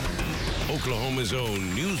Oklahoma's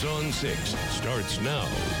own News on 6 starts now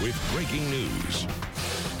with breaking news.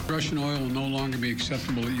 Russian oil will no longer be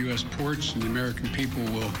acceptable at U.S. ports, and the American people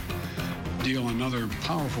will deal another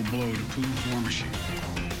powerful blow to Putin's war machine.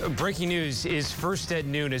 Breaking news is first at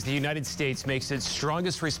noon as the United States makes its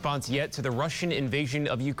strongest response yet to the Russian invasion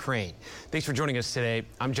of Ukraine. Thanks for joining us today.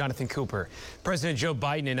 I'm Jonathan Cooper. President Joe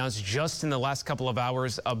Biden announced just in the last couple of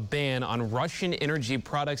hours a ban on Russian energy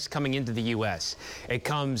products coming into the U.S. It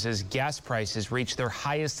comes as gas prices reach their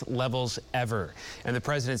highest levels ever. And the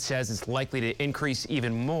president says it's likely to increase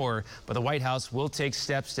even more, but the White House will take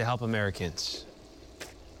steps to help Americans.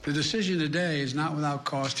 The decision today is not without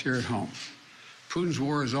cost here at home. Putin's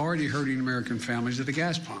war is already hurting American families at the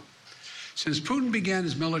gas pump. Since Putin began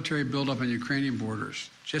his military buildup on Ukrainian borders,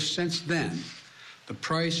 just since then, the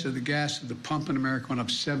price of the gas at the pump in America went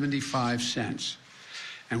up 75 cents.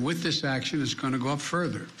 And with this action, it's going to go up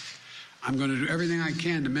further. I'm going to do everything I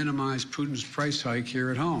can to minimize Putin's price hike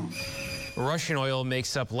here at home. Russian oil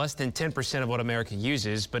makes up less than 10% of what America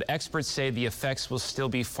uses, but experts say the effects will still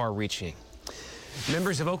be far-reaching.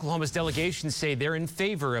 Members of Oklahoma's delegation say they're in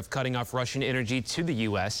favor of cutting off Russian energy to the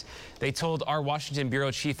U.S. They told our Washington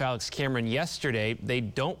Bureau Chief Alex Cameron yesterday they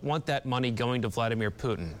don't want that money going to Vladimir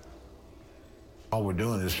Putin. All we're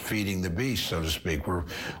doing is feeding the beast, so to speak.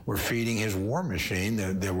 We're feeding his war machine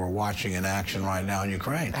that we're watching in action right now in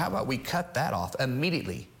Ukraine. How about we cut that off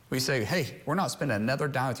immediately? We say, hey, we're not spending another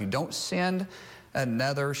dime with you. Don't send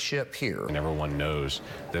another ship here. And everyone knows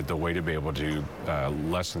that the way to be able to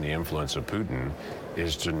lessen the influence of Putin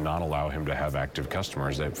is to not allow him to have active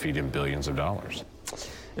customers that feed him billions of dollars.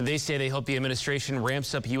 They say they hope the administration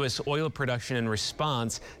ramps up U.S. oil production in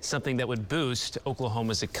response, something that would boost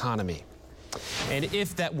Oklahoma's economy. And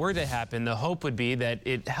if that were to happen, the hope would be that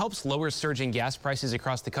it helps lower surging gas prices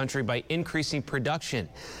across the country by increasing production.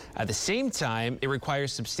 At the same time, it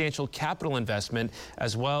requires substantial capital investment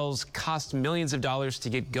as well as cost millions of dollars to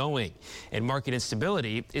get going. And market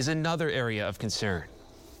instability is another area of concern.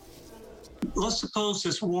 Let's suppose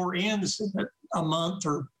this war ends in a month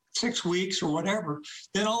or 6 weeks or whatever,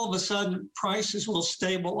 then all of a sudden prices will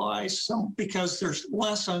stabilize because there's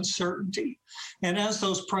less uncertainty. And as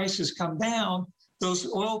those prices come down,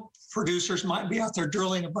 those oil producers might be out there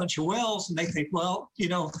drilling a bunch of wells and they think, well, you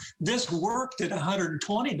know, this worked at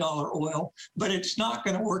 $120 oil, but it's not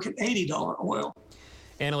going to work at $80 oil.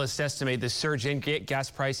 Analysts estimate the surge in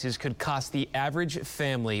gas prices could cost the average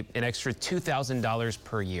family an extra $2,000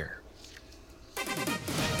 per year.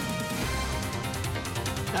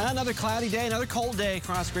 Another cloudy day, another cold day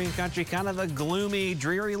across Green Country. Kind of a gloomy,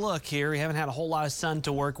 dreary look here. We haven't had a whole lot of sun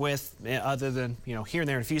to work with other than, you know, here and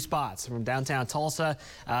there in a few spots. From downtown Tulsa,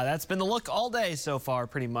 that's been the look all day so far,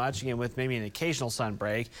 pretty much, again, with maybe an occasional sun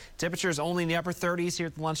break. Temperatures only in the upper 30s here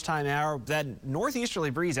at the lunchtime hour. That northeasterly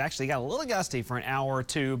breeze actually got a little gusty for an hour or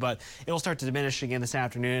two, but it will start to diminish again this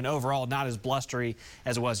afternoon. Overall, not as blustery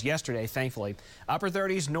as it was yesterday, thankfully. Upper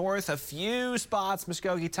 30s north, a few spots,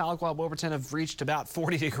 Muskogee, Tahlequah, Wilburton have reached about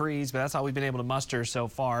 40 degrees, but that's all we've been able to muster so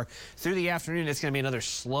far. Through the afternoon, it's going to be another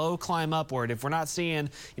slow climb upward. If we're not seeing,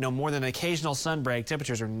 you know, more than an occasional sun break,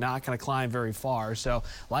 temperatures are not going to climb very far. So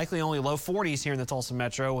likely only low 40s here in the Tulsa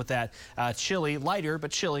metro with that chilly, lighter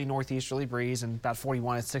but chilly northeasterly breeze, and about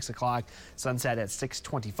 41 at 6 o'clock, sunset at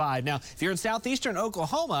 6:25. Now, if you're in southeastern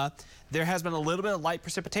Oklahoma, there has been a little bit of light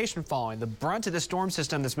precipitation falling. The brunt of the storm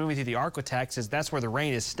system that's moving through the Ark-La-Tex is that's where the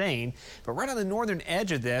rain is staying. But right on the northern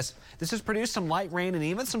edge of this has produced some light rain and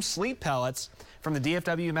even some sleet pellets from the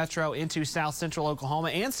DFW metro into south central Oklahoma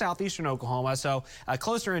and southeastern Oklahoma. So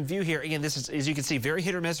closer in view here, again, this is, as you can see, very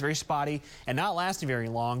hit or miss, very spotty, and not lasting very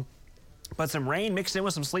long. But some rain mixed in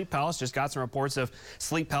with some sleet pellets. Just got some reports of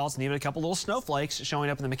sleet pellets and even a couple little snowflakes showing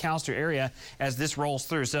up in the McAllister area as this rolls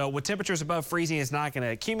through. So with temperatures above freezing, it's not going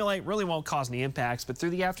to accumulate, really won't cause any impacts. But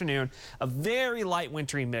through the afternoon, a very light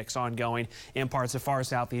wintry mix ongoing in parts of far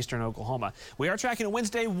southeastern Oklahoma. We are tracking a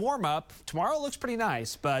Wednesday warm-up. Tomorrow looks pretty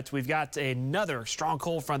nice, but we've got another strong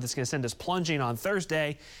cold front that's going to send us plunging on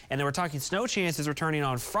Thursday. And then we're talking snow chances returning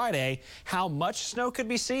on Friday. How much snow could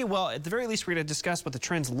we see? Well, at the very least, we're going to discuss what the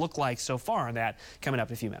trends look like so far on that coming up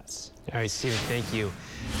in a few minutes. All right, Stephen, thank you.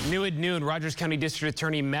 New at noon, Rogers County District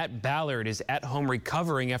Attorney Matt Ballard is at home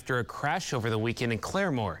recovering after a crash over the weekend in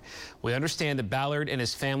Claremore. We understand that Ballard and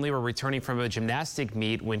his family were returning from a gymnastic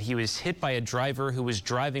meet when he was hit by a driver who was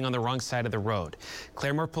driving on the wrong side of the road.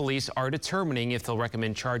 Claremore police are determining if they'll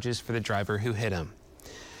recommend charges for the driver who hit him.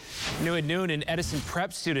 New at noon, an Edison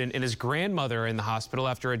Prep student and his grandmother are in the hospital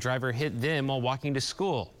after a driver hit them while walking to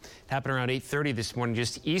school. It happened around 8:30 this morning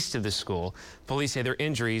just east of the school. Police say their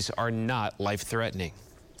injuries are not life-threatening.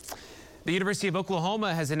 The University of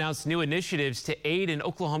Oklahoma has announced new initiatives to aid in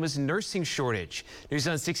Oklahoma's nursing shortage. News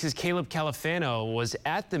on 6's Caleb Califano was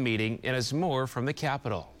at the meeting and has more from the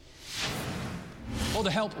Capitol. Well,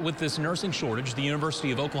 to help with this nursing shortage, the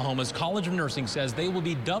University of Oklahoma's College of Nursing says they will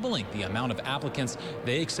be doubling the amount of applicants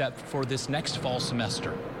they accept for this next fall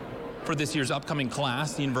semester. For this year's upcoming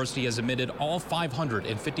class, the university has admitted all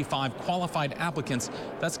 555 qualified applicants.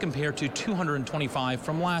 That's compared to 225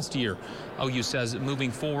 from last year. OU says moving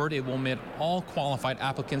forward, it will admit all qualified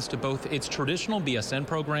applicants to both its traditional BSN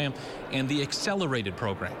program and the accelerated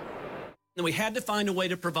program. We had to find a way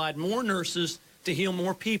to provide more nurses to heal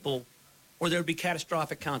more people, or there would be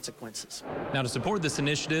catastrophic consequences. Now, to support this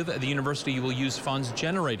initiative, the university will use funds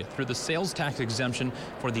generated through the sales tax exemption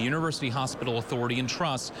for the University Hospital Authority and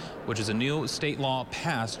Trust, which is a new state law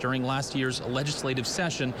passed during last year's legislative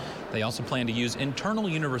session. They also plan to use internal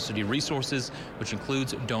university resources, which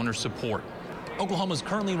includes donor support. Oklahoma is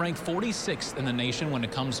currently ranked 46th in the nation when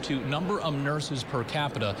it comes to number of nurses per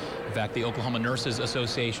capita. In fact, the Oklahoma Nurses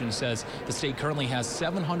Association says the state currently has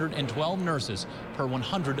 712 nurses per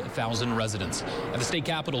 100,000 residents. At the state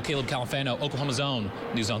capitol, Caleb Califano, Oklahoma's own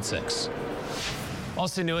News on 6.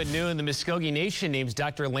 Also new at noon, the Muskogee Nation names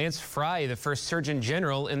Dr. Lance Fry the first Surgeon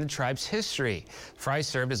General in the tribe's history. Fry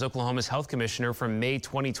served as Oklahoma's health commissioner from May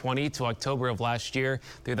 2020 to October of last year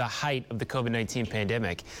through the height of the COVID-19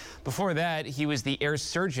 pandemic. Before that, he was the air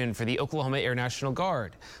surgeon for the Oklahoma Air National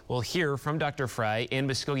Guard. We'll hear from Dr. Fry and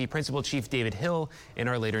Muskogee Principal Chief David Hill in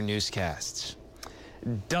our later newscasts.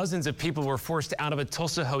 Dozens of people were forced out of a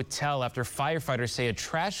Tulsa hotel after firefighters say a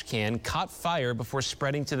trash can caught fire before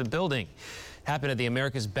spreading to the building. Happened at the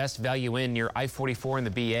America's Best Value Inn near I-44 in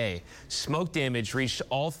the BA. Smoke damage reached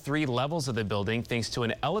all 3 levels of the building thanks to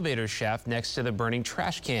an elevator shaft next to the burning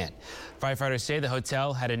trash can. Firefighters say the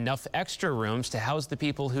hotel had enough extra rooms to house the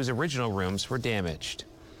people whose original rooms were damaged.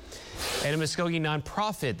 And a Muskogee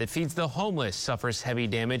nonprofit that feeds the homeless suffers heavy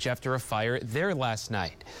damage after a fire there last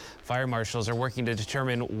night. Fire marshals are working to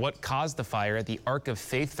determine what caused the fire at the Ark of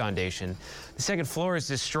Faith Foundation. The second floor is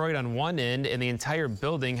destroyed on one end and the entire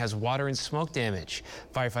building has water and smoke damage.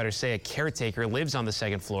 Firefighters say a caretaker lives on the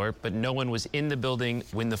second floor, but no one was in the building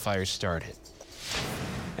when the fire started.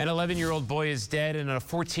 An 11-year-old boy is dead and a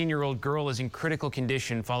 14-year-old girl is in critical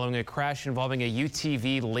condition following a crash involving a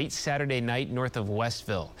UTV late Saturday night north of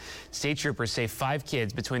Westville. State troopers say 5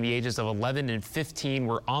 kids between the ages of 11 and 15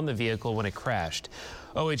 were on the vehicle when it crashed.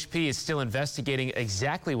 OHP is still investigating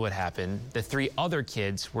exactly what happened. The 3 other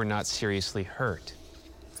kids were not seriously hurt.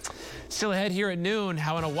 Still ahead here at noon,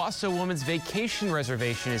 how an Owasso woman's vacation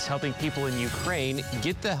reservation is helping people in Ukraine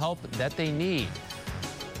get the help that they need.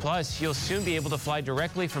 Plus, you'll soon be able to fly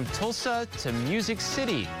directly from Tulsa to Music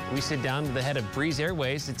City. We sit down with the head of Breeze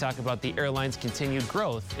Airways to talk about the airline's continued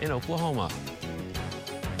growth in Oklahoma.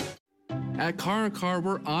 At Car and Car,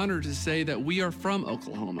 we're honored to say that we are from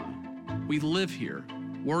Oklahoma. We live here,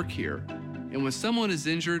 work here, and when someone is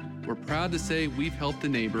injured, we're proud to say we've helped a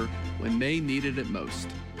neighbor when they needed it most.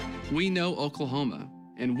 We know Oklahoma,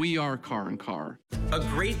 and we are Car and Car. A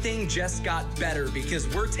great thing just got better because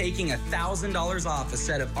we're taking $1,000 off a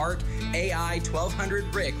set of ARC AI 1200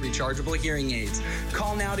 brick rechargeable hearing aids.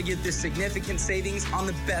 Call now to get this significant savings on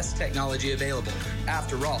the best technology available.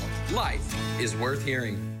 After all, life is worth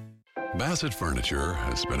hearing. Bassett Furniture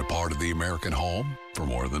has been a part of the American home for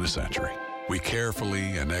more than a century. We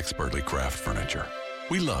carefully and expertly craft furniture.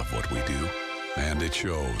 We love what we do, and it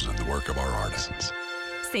shows in the work of our artisans.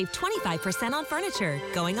 Save 25% on furniture,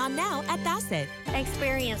 going on now at Bassett.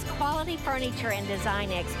 Experience quality furniture and design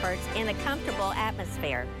experts in a comfortable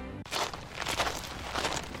atmosphere.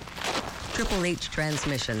 Triple H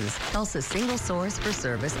Transmissions, Tulsa's single source for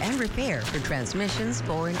service and repair for transmissions,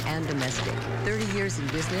 foreign and domestic. 30 years in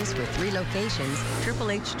business with 3 locations,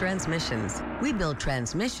 Triple H Transmissions. We build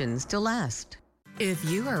transmissions to last. If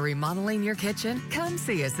you are remodeling your kitchen, come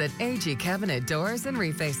see us at AG Cabinet Doors and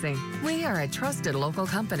Refacing. We are a trusted local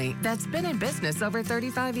company that's been in business over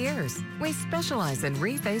 35 years. We specialize in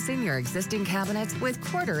refacing your existing cabinets with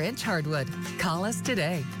 1/4-inch hardwood. Call us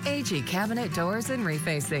today. AG Cabinet Doors and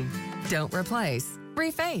Refacing. Don't replace,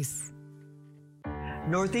 reface.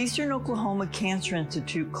 Northeastern Oklahoma Cancer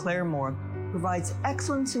Institute Claremore provides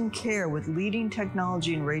excellence in care with leading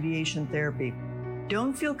technology in radiation therapy.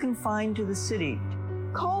 Don't feel confined to the city.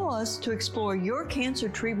 Call us to explore your cancer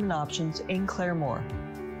treatment options in Claremore.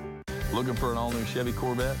 Looking for an all-new Chevy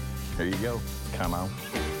Corvette? Here you go. Come on.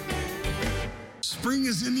 Spring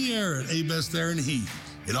is in the air at A-Best Air and Heat.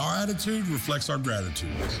 and our attitude reflects our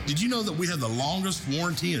gratitude. Did you know that we have the longest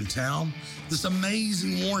warranty in town? This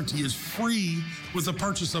amazing warranty is free with the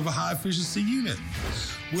purchase of a high-efficiency unit.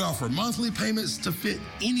 We offer monthly payments to fit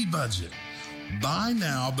any budget. Buy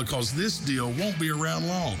now because this deal won't be around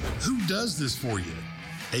long. Who does this for you?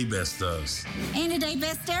 A-Best does. And today,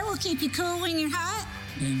 Best Air will keep you cool when you're hot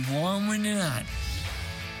and warm when you're not.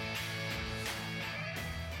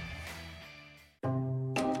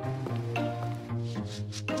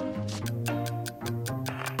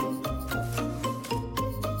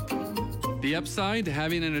 The upside to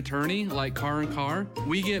having an attorney like Car & Car,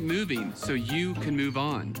 we get moving so you can move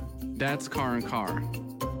on. That's Car & Car.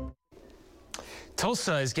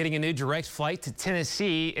 Tulsa is getting a new direct flight to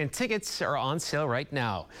Tennessee, and tickets are on sale right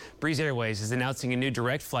now. Breeze Airways is announcing a new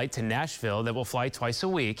direct flight to Nashville that will fly twice a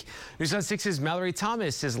week. News on 6's Mallory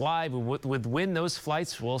Thomas is live with when those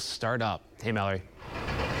flights will start up. Hey, Mallory.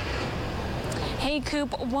 Hey,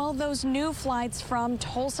 Coop. Well, those new flights from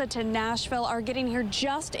Tulsa to Nashville are getting here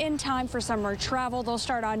just in time for summer travel. They'll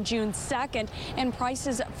start on June 2nd, and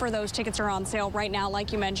prices for those tickets are on sale right now,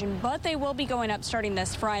 like you mentioned, but they will be going up starting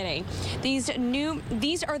this Friday. These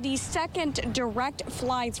are the second direct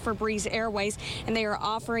flights for Breeze Airways, and they are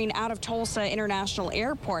offering out of Tulsa International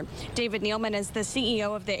Airport. David Nealman is the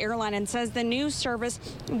CEO of the airline and says the new service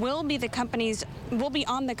will be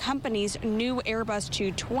on the company's new Airbus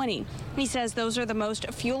 220. He says those are the most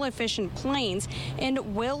fuel-efficient planes and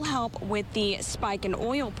will help with the spike in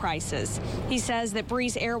oil prices. He says that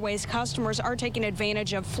Breeze Airways customers are taking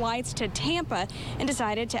advantage of flights to Tampa and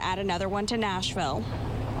decided to add another one to Nashville.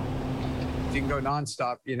 If you can go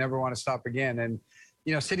nonstop, you never want to stop again. And,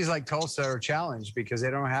 you know, cities like Tulsa are challenged because they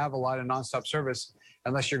don't have a lot of nonstop service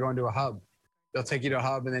unless you're going to a hub. They'll take you to a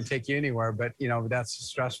hub and then take you anywhere. But, you know, that's a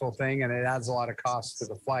stressful thing, and it adds a lot of cost to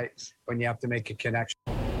the flight when you have to make a connection.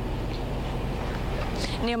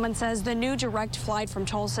 Nealman says the new direct flight from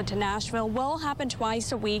Tulsa to Nashville will happen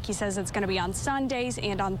twice a week. He says it's going to be on Sundays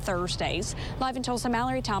and on Thursdays. Live in Tulsa,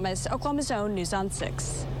 Mallory Thomas, Oklahoma's Own News on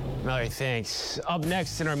 6. Mallory, thanks. Up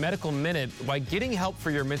next in our Medical Minute, why getting help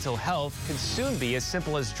for your mental health can soon be as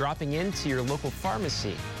simple as dropping into your local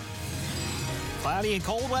pharmacy. Cloudy and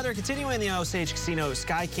cold weather continuing in the Osage Casino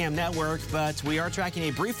Skycam network, but we are tracking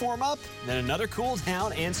a brief warm up, then another cool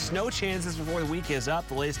down and snow chances before the week is up.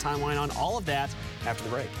 The latest timeline on all of that after the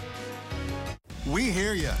break. We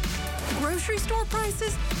hear you. Grocery store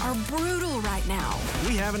prices are brutal right now.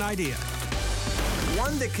 We have an idea.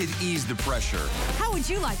 One that could ease the pressure. How would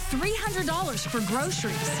you like $300 for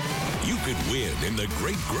groceries? You could win in the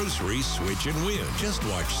Great Grocery Switch and Win. Just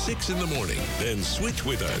watch 6 in the morning, then switch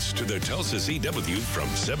with us to the Tulsa CW from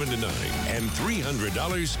 7 to 9, and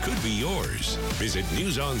 $300 could be yours. Visit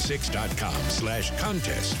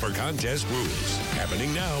newson6.com/contest for contest rules.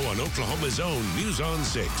 Happening now on Oklahoma's Own News on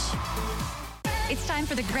 6. It's time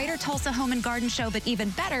for the Greater Tulsa Home and Garden Show, but even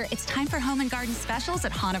better, it's time for home and garden specials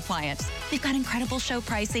at Hahn Appliance. We've got incredible show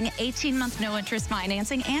pricing, 18-month no-interest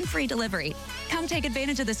financing, and free delivery. Come take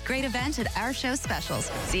advantage of this great event at our show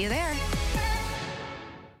specials. See you there.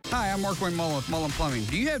 Hi, I'm Mark Wayne Mullen with Mullen Plumbing.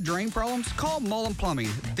 Do you have drain problems? Call Mullen Plumbing,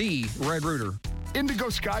 the Red Rooter. Indigo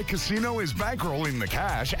Sky Casino is bankrolling the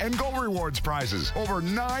cash and Gold Rewards prizes. Over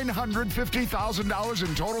 $950,000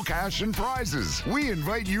 in total cash and prizes. We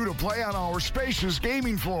invite you to play on our spacious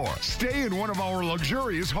gaming floor. Stay in one of our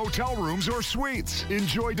luxurious hotel rooms or suites.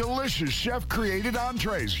 Enjoy delicious chef-created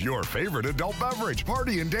entrees, your favorite adult beverage.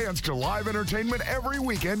 Party and dance to live entertainment every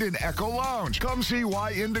weekend in Echo Lounge. Come see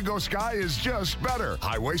why Indigo Sky is just better.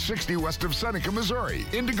 Highway 60 west of Seneca, Missouri.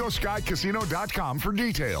 IndigoSkyCasino.com for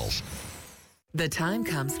details. The time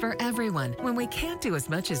comes for everyone when we can't do as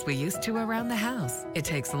much as we used to around the house. It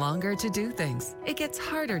takes longer to do things. It gets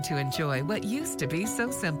harder to enjoy what used to be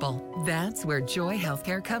so simple. That's where Joy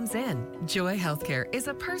Healthcare comes in. Joy Healthcare is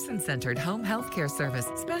a person-centered home healthcare service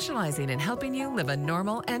specializing in helping you live a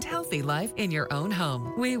normal and healthy life in your own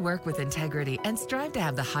home. We work with integrity and strive to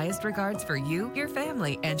have the highest regards for you, your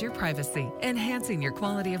family, and your privacy, enhancing your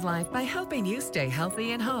quality of life by helping you stay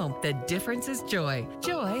healthy and home. The difference is joy.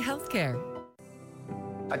 Joy Healthcare.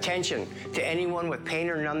 Attention to anyone with pain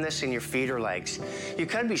or numbness in your feet or legs. You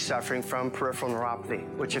could be suffering from peripheral neuropathy,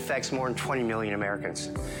 which affects more than 20 million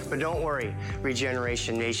Americans. But don't worry,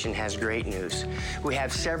 Regeneration Nation has great news. We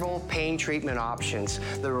have several pain treatment options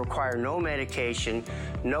that require no medication,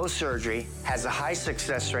 no surgery, has a high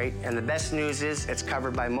success rate, and the best news is it's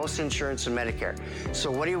covered by most insurance and Medicare. So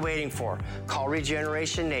what are you waiting for? Call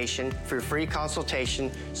Regeneration Nation for your free consultation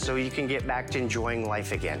so you can get back to enjoying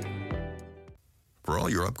life again. For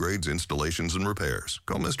all your upgrades, installations, and repairs,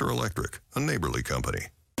 call Mr. Electric, a neighborly company.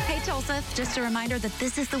 Hey, Tulsa, just a reminder that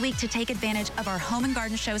this is the week to take advantage of our Home and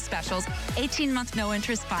Garden Show specials, 18-month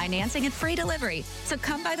no-interest financing and free delivery. So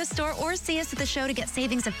come by the store or see us at the show to get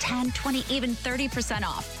savings of 10, 20, even 30%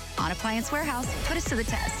 off. On Appliance Warehouse, put us to the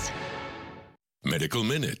test. Medical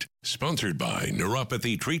Minute, sponsored by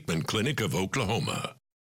Neuropathy Treatment Clinic of Oklahoma.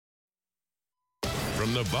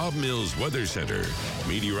 From the Bob Mills Weather Center,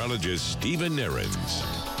 meteorologist Stephen Nairns.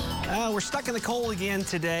 We're stuck in the cold again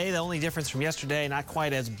today. The only difference from yesterday, not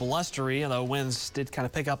quite as blustery, although winds did kind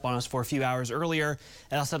of pick up on us for a few hours earlier.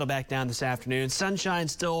 That'll settle back down this afternoon. Sunshine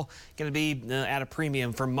still going to be at a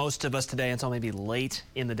premium for most of us today until maybe late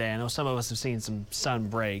in the day. I know some of us have seen some sun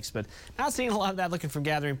breaks, but not seeing a lot of that looking from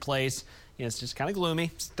Gathering Place. It's just kind of gloomy.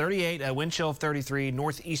 It's 38, a wind chill of 33,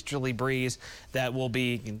 northeasterly breeze that will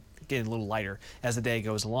be getting a little lighter as the day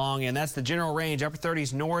goes along, and that's the general range, upper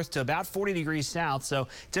 30s north to about 40 degrees south, so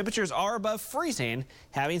temperatures are above freezing.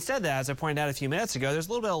 Having said that, as I pointed out a few minutes ago, there's a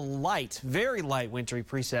little bit of light, very light wintry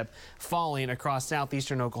precip falling across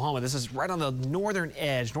southeastern Oklahoma. This is right on the northern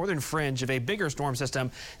edge, northern fringe of a bigger storm system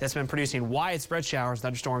that's been producing widespread showers,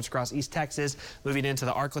 thunderstorms across East Texas, moving into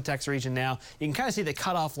the Arklatex region now. You can kind of see the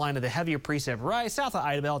cutoff line of the heavier precip right south of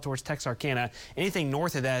Idabel towards Texarkana. Anything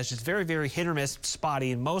north of that is just very, very hit or miss,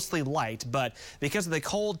 spotty, and mostly light, but because of the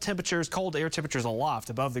cold air temperatures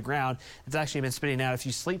aloft above the ground, it's actually been spitting out a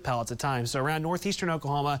few sleet pellets at times. So around northeastern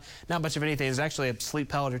Oklahoma, not much of anything. There's actually a sleet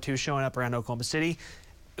pellet or two showing up around Oklahoma City.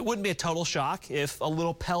 It wouldn't be a total shock if a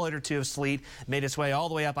little pellet or two of sleet made its way all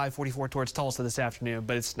the way up I-44 towards Tulsa this afternoon,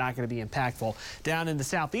 but it's not going to be impactful. Down in the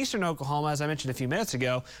southeastern Oklahoma, as I mentioned a few minutes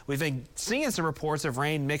ago, we've been seeing some reports of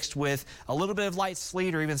rain mixed with a little bit of light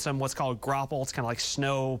sleet or even some what's called graupel. It's kind of like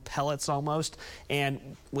snow pellets almost. And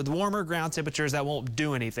with warmer ground temperatures, that won't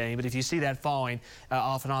do anything. But if you see that falling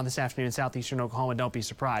off and on this afternoon in southeastern Oklahoma, don't be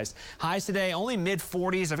surprised. Highs today, only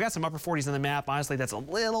mid-40s. I've got some upper 40s on the map. Honestly, that's a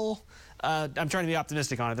little... I'm trying to be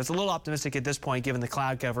optimistic on it. That's a little optimistic at this point, given the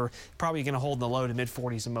cloud cover. Probably going to hold in the low to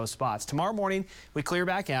mid-40s in most spots. Tomorrow morning, we clear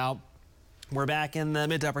back out. We're back in the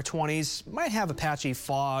mid to upper 20s. Might have a patchy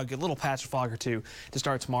fog, a little patch of fog or two to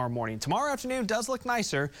start tomorrow morning. Tomorrow afternoon does look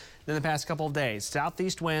nicer than the past couple of days.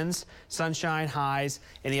 Southeast winds, sunshine, highs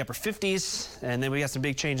in the upper 50s, and then we got some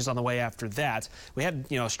big changes on the way after that. We had,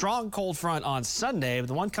 a strong cold front on Sunday, but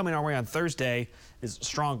the one coming our way on Thursday is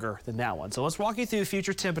stronger than that one. So let's walk you through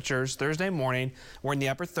future temperatures Thursday morning. We're in the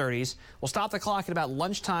upper 30s. We'll stop the clock at about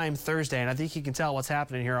lunchtime Thursday, and I think you can tell what's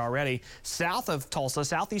happening here already. South of Tulsa,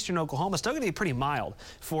 southeastern Oklahoma, still going to be pretty mild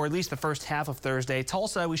for at least the first half of Thursday.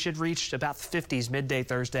 Tulsa, we should reach about the 50s midday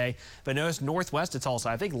Thursday, but notice northwest of Tulsa,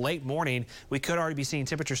 I think late morning, we could already be seeing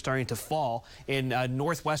temperatures starting to fall in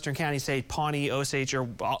northwestern counties, say Pawnee, Osage, or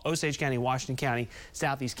Osage County, Washington County,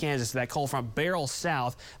 southeast Kansas. So that cold front barrels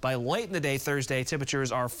south. By late in the day Thursday,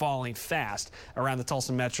 temperatures are falling fast around the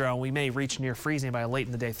Tulsa metro. We may reach near freezing by late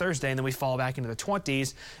in the day Thursday, and then we fall back into the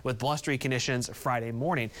 20s with blustery conditions Friday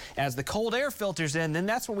morning. As the cold air filters in, then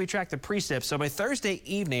that's when we track the precip. So by Thursday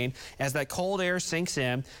evening, as that cold air sinks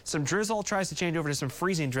in, some drizzle tries to change over to some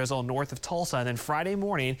freezing drizzle north of Tulsa, and then Friday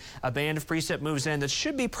morning, a band of precip moves in that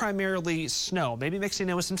should be primarily snow, maybe mixing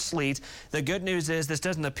in with some sleet. The good news is this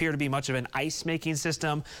doesn't appear to be much of an ice-making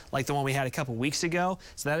system like the one we had a couple weeks ago,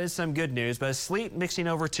 so that is some good news. But sleet mixing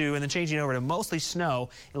over to and then changing over to mostly snow,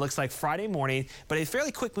 it looks like Friday morning, but a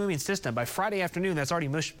fairly quick-moving system. By Friday afternoon, that's already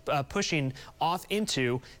pushing off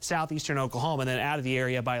into southeastern Oklahoma and then out of the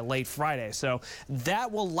area by late Friday. So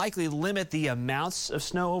that will likely limit the amounts of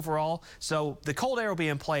snow overall. So the cold air will be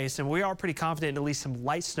in place, and we are pretty confident in at least some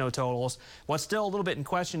light snow totals. What's still a little bit in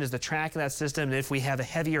question is the track of that system and if we have a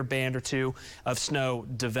heavier band or two of snow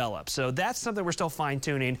develop. So that's something we're still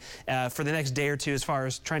fine-tuning for the next day or two as far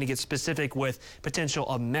as trying to get specific with potential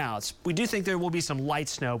amounts. We do think there will be some light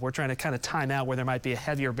snow. We're trying to kind of time out where there might be a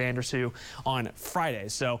heavier band or two on Friday.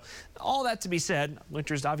 So all that to be said,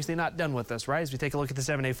 winter's obviously not done with us, right? As we take a look at the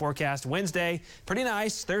 7-day forecast, Wednesday, pretty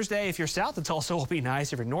nice. Thursday, if you're south of Tulsa, will be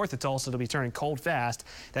nice. If you're north of Tulsa, it'll be turning cold fast.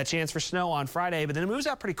 That chance for snow on Friday, but then it moves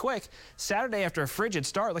out pretty quick. Saturday, after a frigid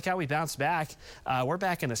start, look how we bounce back. We're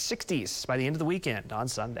back in the 60s by the end of the weekend on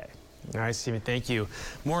Sunday. All right, Stephen, thank you.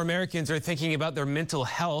 More Americans are thinking about their mental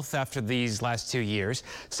health after these last 2 years.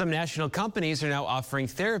 Some national companies are now offering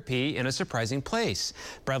therapy in a surprising place.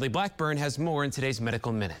 Bradley Blackburn has more in today's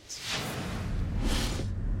Medical Minutes.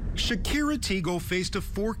 Shakira Teagle faced a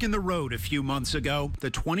fork in the road a few months ago. The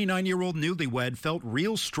 29-year-old newlywed felt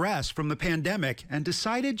real stress from the pandemic and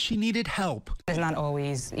decided she needed help. It's not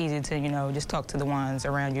always easy to, just talk to the ones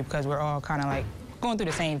around you because we're all kind of like going through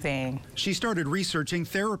the same thing. She started researching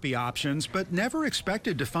therapy options, but never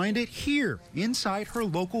expected to find it here, inside her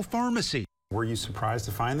local pharmacy. Were you surprised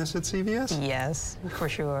to find this at CVS? Yes, for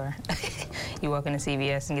sure. You walk into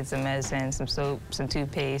CVS and get some medicine, some soap, some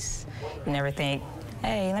toothpaste. You never think,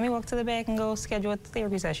 hey, let me walk to the back and go schedule a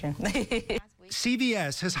therapy session.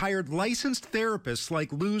 CVS has hired licensed therapists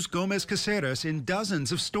like Luz Gomez Caceres in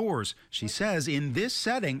dozens of stores. She says in this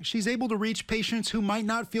setting, she's able to reach patients who might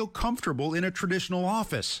not feel comfortable in a traditional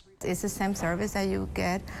office. It's the same service that you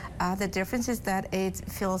get. The difference is that it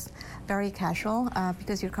feels very casual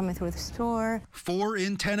because you're coming through the store. 4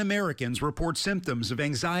 in 10 Americans report symptoms of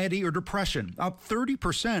anxiety or depression, up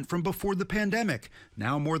 30% from before the pandemic.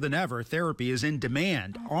 Now more than ever, therapy is in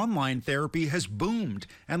demand. Online therapy has boomed.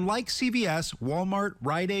 And like CVS, Walmart,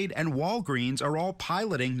 Rite Aid, and Walgreens are all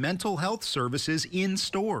piloting mental health services in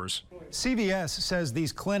stores. CVS says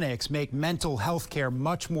these clinics make mental health care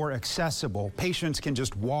much more accessible. Patients can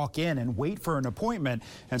just walk in and wait for an appointment,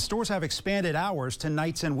 and stores have expanded hours to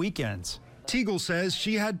nights and weekends. Teagle says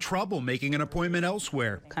she had trouble making an appointment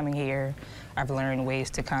elsewhere. Coming here, I've learned ways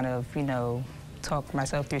to kind of, talk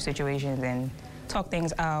myself through situations and talk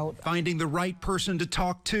things out. Finding the right person to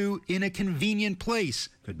talk to in a convenient place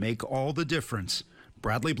could make all the difference.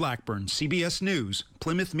 Bradley Blackburn, CBS News,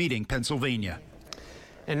 Plymouth Meeting, Pennsylvania.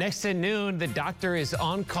 And next at noon, the doctor is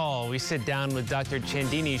on call. We sit down with Dr.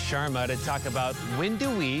 Chandini Sharma to talk about when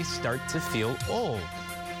do we start to feel old.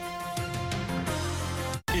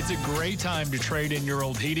 It's a great time to trade in your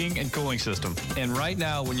old heating and cooling system. And right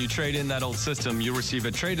now, when you trade in that old system, you'll receive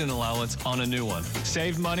a trade-in allowance on a new one.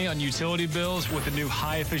 Save money on utility bills with a new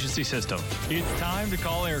high-efficiency system. It's time to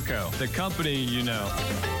call Airco, the company you know.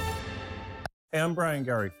 Hey, I'm Brian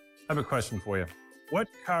Gary. I have a question for you. What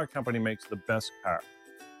car company makes the best car?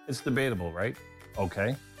 It's debatable, right?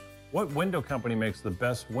 Okay. What window company makes the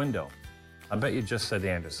best window? I bet you just said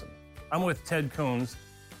Andersen. I'm with Ted Coons,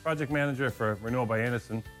 project manager for Renewal by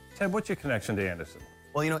Andersen. Ted, what's your connection to Andersen?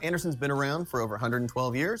 Well, Andersen's been around for over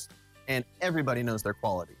 112 years, and everybody knows their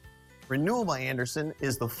quality. Renewal by Andersen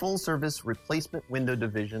is the full-service replacement window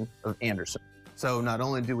division of Andersen. So not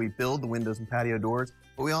only do we build the windows and patio doors,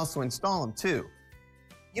 but we also install them too.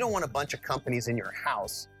 You don't want a bunch of companies in your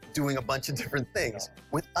house doing a bunch of different things.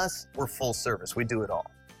 With us, we're full service. We do it all.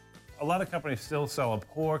 A lot of companies still sell a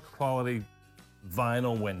poor quality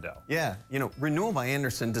vinyl window. Yeah, Renewal by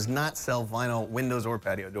Andersen does not sell vinyl windows or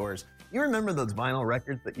patio doors. You remember those vinyl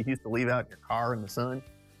records that you used to leave out in your car in the sun?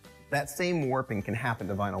 That same warping can happen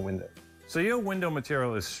to vinyl windows. So your window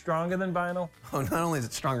material is stronger than vinyl? Oh, not only is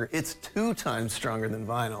it stronger, it's 2 times stronger than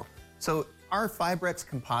vinyl. So our Fibrex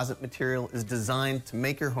composite material is designed to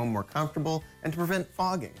make your home more comfortable and to prevent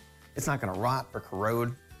fogging. It's not going to rot or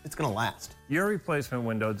corrode. It's going to last. Your replacement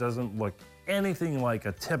window doesn't look anything like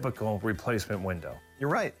a typical replacement window. You're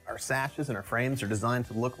right. Our sashes and our frames are designed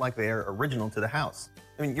to look like they are original to the house.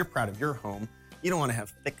 I mean, you're proud of your home. You don't want to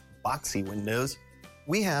have thick, boxy windows.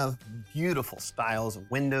 We have beautiful styles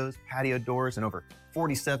of windows, patio doors, and over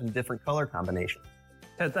 47 different color combinations.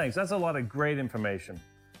 Ted, thanks. That's a lot of great information.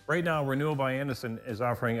 Right now, Renewal by Andersen is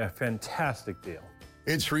offering a fantastic deal.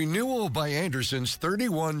 It's Renewal by Andersen's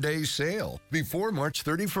 31-day sale. Before March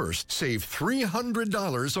 31st, save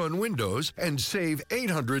 $300 on windows and save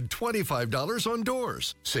 $825 on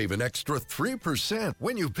doors. Save an extra 3%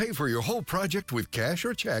 when you pay for your whole project with cash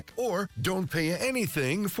or check, or don't pay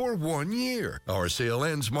anything for 1 year. Our sale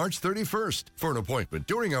ends March 31st. For an appointment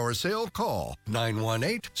during our sale, call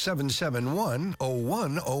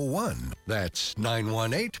 918-771-0101. That's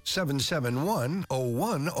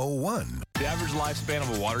 918-771-0101. The average lifespan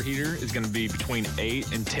of a water heater is going to be between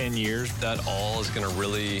 8 and 10 years. That all is going to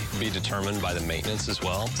really be determined by the maintenance as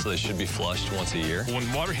well, so they should be flushed once a year. When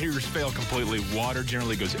water heaters fail completely, water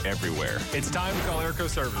generally goes everywhere. It's time to call Airco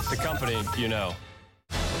Service, the company you know.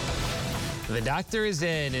 The doctor is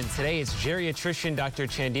in, and today it's geriatrician Dr.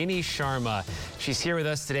 Chandini Sharma. She's here with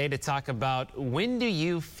us today to talk about when do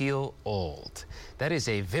you feel old? That is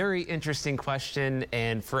a very interesting question,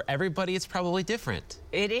 and for everybody, it's probably different.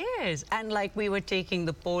 It is, and like we were taking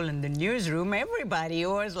the poll in the newsroom, everybody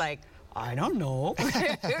was like, I don't know.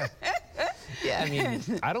 Yeah, I mean,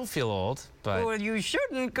 I don't feel old, but... Well, you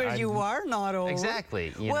shouldn't, because you are not old.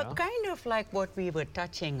 Exactly, you know. Kind of like what we were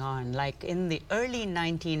touching on, like in the early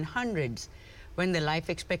 1900s, when the life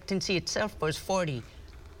expectancy itself was 40.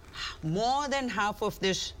 More than half of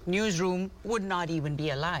this newsroom would not even be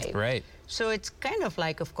alive. Right. So it's kind of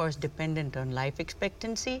like, of course, dependent on life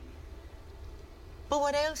expectancy. But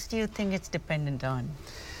what else do you think it's dependent on?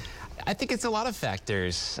 I think it's a lot of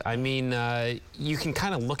factors. I mean, you can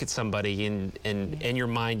kind of look at somebody and in your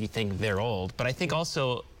mind you think they're old, but I think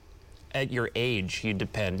also at your age you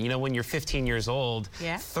depend. You know, when you're 15 years old,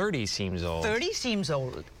 30 seems old. 30 seems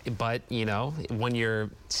old. But, you know, when you're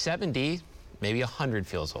 70, maybe 100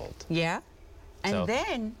 feels old. Yeah. And So-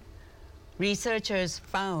 then researchers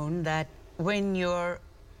found that when your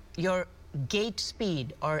gait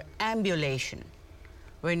speed or ambulation,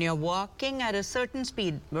 when you're walking at a certain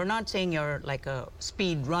speed, we're not saying you're like a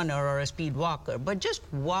speed runner or a speed walker, but just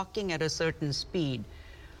walking at a certain speed,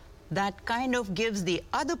 that kind of gives the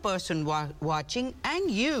other person watching and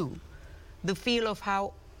you the feel of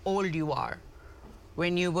how old you are.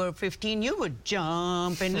 When you were 15, you would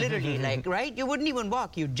jump and literally like, right? You wouldn't even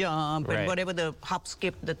walk, you jump and Right. whatever the hop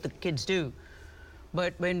skip that the kids do.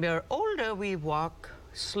 But when we're older, we walk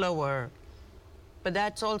slower. But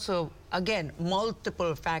that's also, again,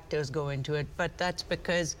 multiple factors go into it, but that's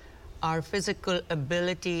because our physical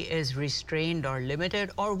ability is restrained or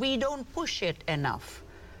limited, or we don't push it enough.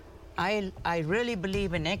 I really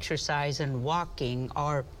believe in exercise and walking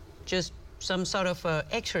or just some sort of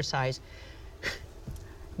exercise.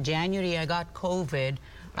 January, I got COVID.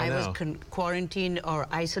 I was quarantined or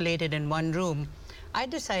isolated in one room. I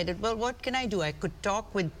decided, well, what can I do? I could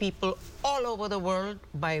talk with people all over the world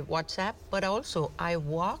by WhatsApp, but also I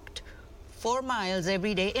walked 4 miles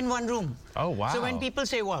every day in one room. Oh, wow. So when people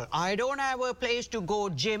say, well, I don't have a place to go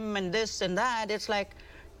gym and this and that, it's like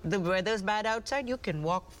the weather's bad outside, you can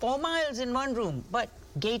walk 4 miles in one room. But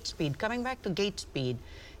gait speed, coming back to gait speed,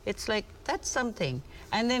 it's like, that's something.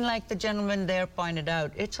 And then like the gentleman there pointed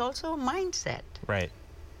out, it's also a mindset. Right.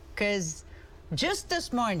 Because just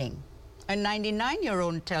this morning, a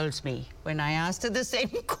 99-year-old tells me, when I asked her the same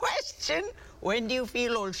question, when do you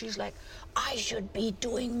feel old? She's like, I should be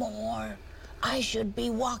doing more. I should be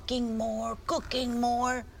walking more, cooking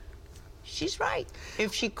more. She's right.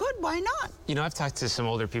 If she could, why not? You know, I've talked to some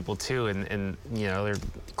older people too, and you know, they're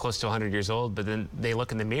close to 100 years old, but then they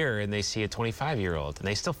look in the mirror and they see a 25-year-old, and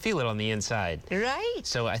they still feel it on the inside. Right.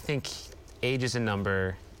 So I think age is a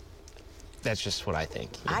number. That's just what I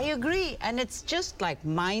think. I agree, and it's just like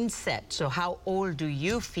mindset. So how old do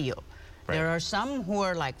you feel? Right. There are some who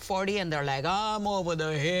are like 40 and they're like, I'm over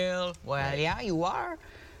the hill. Well, yeah, you are,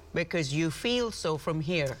 because you feel so from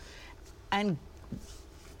here. And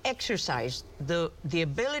exercise, the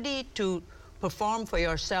ability to perform for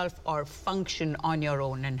yourself or function on your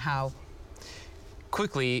own, and how.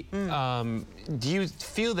 Quickly, do you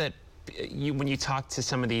feel that when you talk to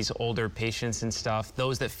some of these older patients and stuff,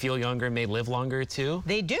 those that feel younger may live longer too?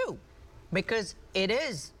 They do, because it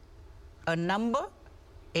is a number,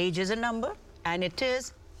 age is a number, and it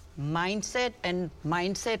is mindset, and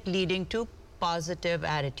mindset leading to positive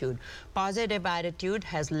attitude. Positive attitude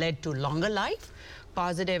has led to longer life.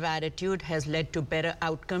 Positive attitude has led to better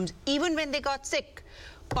outcomes even when they got sick.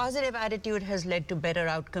 Positive attitude has led to better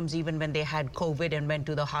outcomes even when they had COVID and went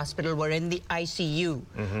to the hospital, were in the ICU.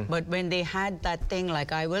 But when they had that thing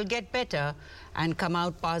like, I will get better, and come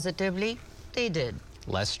out positively, they did.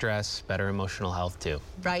 Less stress, better emotional health too.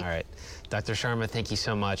 Right. All right. Dr. Sharma, thank you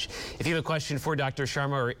so much. If you have a question for Dr.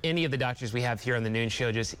 Sharma or any of the doctors we have here on the Noon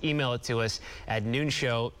Show, just email it to us at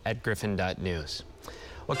noonshow@griffin.news.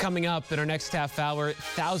 Well, coming up in our next half hour,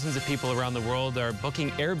 thousands of people around the world are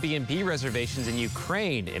booking Airbnb reservations in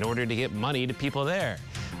Ukraine in order to get money to people there.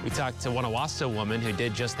 We talked to one Owasso woman who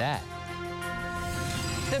did just that.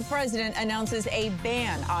 The president announces a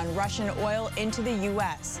ban on Russian oil into the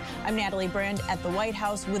U.S. I'm Natalie Brand at the White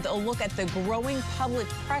House with a look at the growing public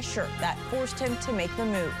pressure that forced him to make the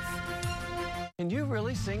move. Can you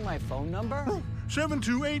really sing my phone number?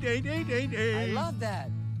 7288888. I love that.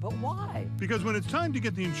 But why? Because when it's time to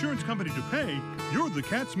get the insurance company to pay, you're the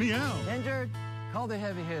cat's meow. Injured? Call the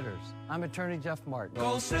heavy hitters. I'm attorney Jeff Martin.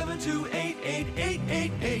 Call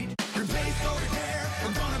 7288888. Replace or repair,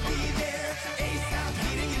 we're gonna be there. ASAP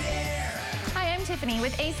Heating and Air. Hi, I'm Tiffany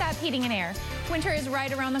with ASAP Heating and Air. Winter is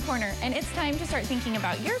right around the corner, and it's time to start thinking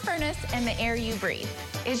about your furnace and the air you breathe.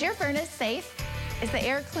 Is your furnace safe? Is the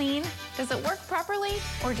air clean? Does it work properly,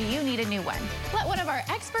 or do you need a new one? Let one of our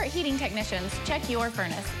expert heating technicians check your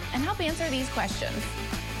furnace and help answer these questions.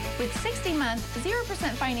 With 60-month,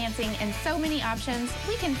 0% financing and so many options,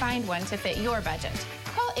 we can find one to fit your budget.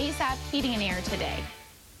 Call ASAP Heating and Air today.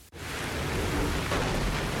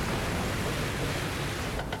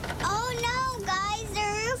 Oh no, guys, the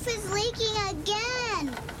roof is leaking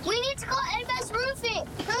again. We need to call A-Best Roofing.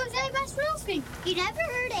 Who's A-Best Roofing? You never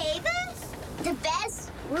heard of A-Best? The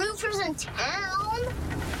best roofers in town.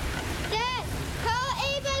 Dad, call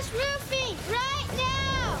A-Best Roofing right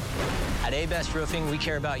now. At A-Best Roofing, we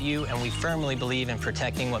care about you, and we firmly believe in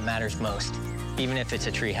protecting what matters most, even if it's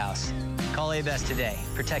a tree house. Call A-Best today,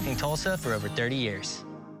 protecting Tulsa for over 30 years.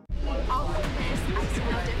 All of this, I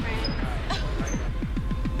smell different.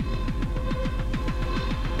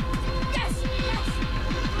 Yes! Yes!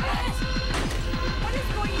 Yes! What is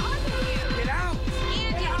going on with you? Get out!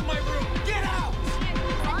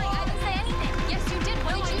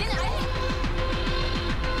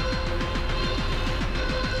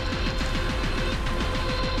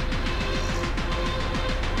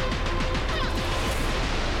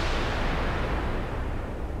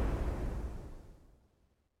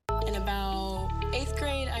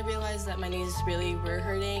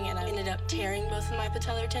 up tearing both of my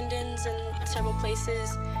patellar tendons in several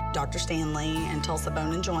places. Dr. Stanley and Tulsa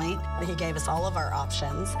Bone and Joint, he gave us all of our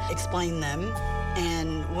options, explained them,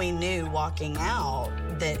 and we knew walking out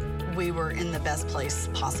that we were in the best place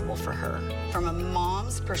possible for her. From a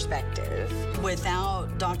mom's perspective,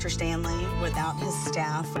 without Dr. Stanley, without his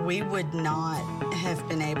staff, we would not have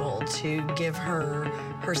been able to give her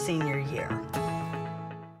her senior year.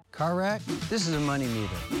 Car wreck? This is a money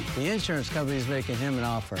meter. The insurance company is making him an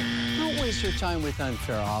offer. Don't waste your time with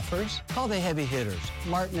unfair offers. Call the heavy hitters,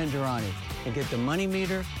 Martin and Durrani, and get the money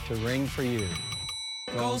meter to ring for you.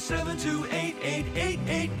 Call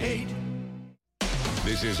 728-8888.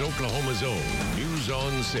 This is Oklahoma's own News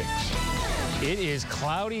on 6. It is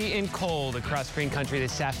cloudy and cold across Green Country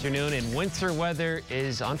this afternoon, and winter weather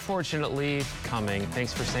is unfortunately coming.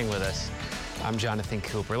 Thanks for staying with us. I'm Jonathan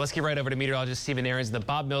Cooper. Let's get right over to meteorologist Stephen Aarons in the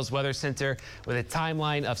Bob Mills Weather Center with a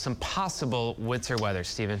timeline of some possible winter weather.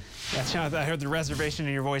 Stephen. Yeah, Jonathan, I heard the reservation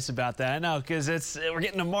in your voice about that. I know, because we're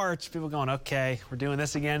getting to March. People going, okay, we're doing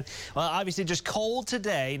this again. Well, obviously just cold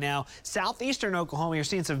today. Now, southeastern Oklahoma, you're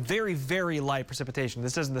seeing some very, very light precipitation.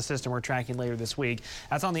 This isn't the system we're tracking later this week.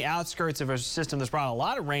 That's on the outskirts of a system that's brought a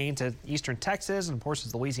lot of rain to eastern Texas and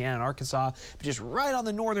portions of Louisiana and Arkansas. But just right on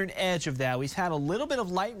the northern edge of that, we've had a little bit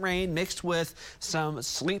of light rain mixed with some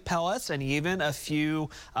sleet pellets and even a few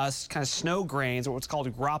kind of snow grains, or what's called a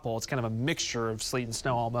grapple. It's kind of a mixture of sleet and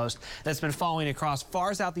snow almost, that's been falling across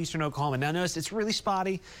far southeastern Oklahoma. Now notice it's really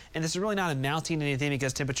spotty, and this is really not amounting to anything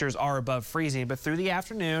because temperatures are above freezing. But through the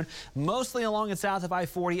afternoon, mostly along and south of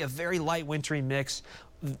I-40, a very light wintry mix,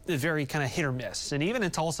 very kind of hit or miss. And even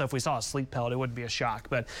in Tulsa, if we saw a sleet pellet, it wouldn't be a shock.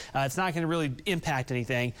 But it's not going to really impact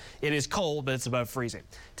anything. It is cold, but it's above freezing.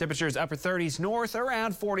 Temperatures upper 30s north,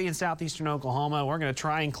 around 40 in southeastern Oklahoma. We're going to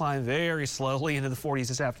try and climb very slowly into the 40s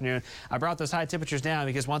this afternoon. I brought those high temperatures down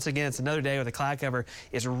because, once again, it's another day where the cloud cover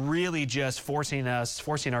is really just forcing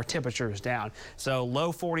our temperatures down. So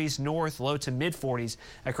low 40s north, low to mid 40s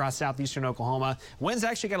across southeastern Oklahoma. Winds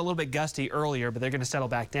actually got a little bit gusty earlier, but they're going to settle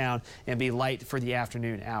back down and be light for the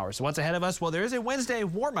afternoon hours. So what's ahead of us? Well, there is a Wednesday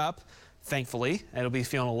warm-up, thankfully. It'll be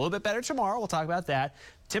feeling a little bit better tomorrow. We'll talk about that.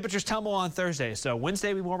 Temperatures tumble on Thursday. So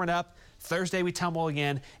Wednesday we warm it up. Thursday we tumble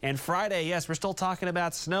again. And Friday, yes, we're still talking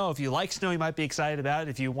about snow. If you like snow, you might be excited about it.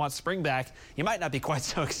 If you want spring back, you might not be quite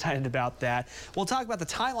so excited about that. We'll talk about the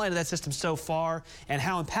timeline of that system so far and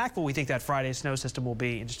how impactful we think that Friday snow system will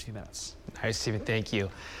be in just a few minutes. All right, Stephen, thank you.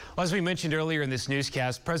 Well, as we mentioned earlier in this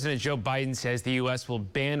newscast, President Joe Biden says the U.S. will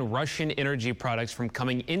ban Russian energy products from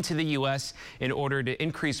coming into the U.S. in order to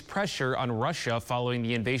increase pressure on Russia following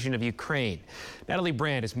the invasion of Ukraine. Natalie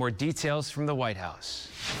Brand has more details from the White House.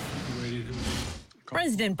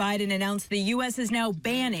 President Biden announced the U.S. is now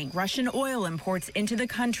banning Russian oil imports into the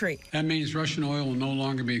country. That means Russian oil will no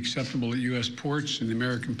longer be acceptable at U.S. ports, and the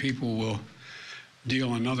American people will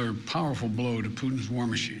deal another powerful blow to Putin's war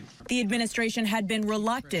machine. The administration had been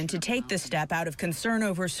reluctant to take the step out of concern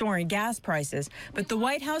over soaring gas prices, but the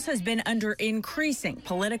White House has been under increasing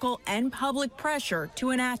political and public pressure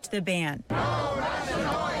to enact the ban.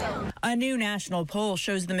 A new national poll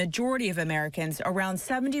shows the majority of Americans, around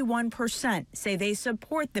 71%, say they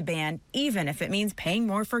support the ban, even if it means paying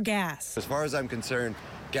more for gas. As far as I'm concerned,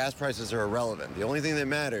 gas prices are irrelevant. The only thing that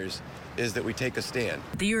matters is that we take a stand.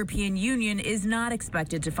 The European Union is not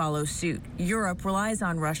expected to follow suit. Europe relies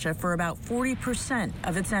on Russia for about 40%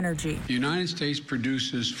 of its energy. The United States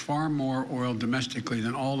produces far more oil domestically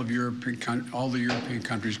than all the European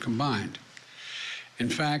countries combined. In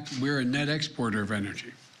fact, we're a net exporter of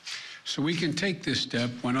energy. So we can take this step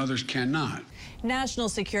when others cannot. National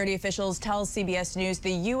security officials tell CBS News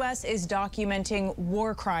the U.S. is documenting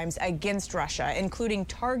war crimes against Russia, including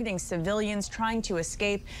targeting civilians trying to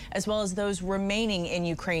escape, as well as those remaining in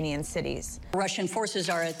Ukrainian cities. Russian forces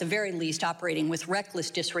are at the very least operating with reckless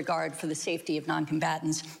disregard for the safety of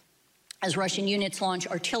non-combatants, as Russian units launch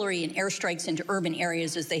artillery and airstrikes into urban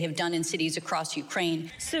areas, as they have done in cities across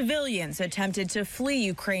Ukraine. Civilians attempted to flee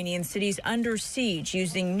Ukrainian cities under siege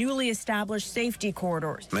using newly established safety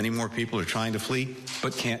corridors. Many more people are trying to flee,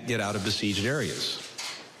 but can't get out of besieged areas.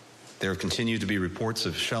 There continue to be reports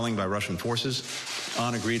of shelling by Russian forces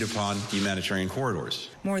on agreed-upon humanitarian corridors.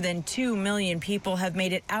 More than 2 million people have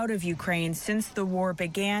made it out of Ukraine since the war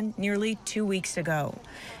began nearly 2 weeks ago.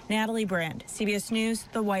 Natalie Brand, CBS News,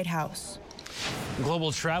 the White House.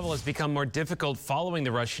 Global travel has become more difficult following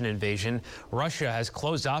the Russian invasion. Russia has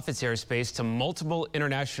closed off its airspace to multiple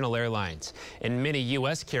international airlines, and many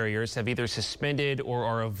U.S. carriers have either suspended or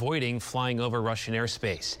are avoiding flying over Russian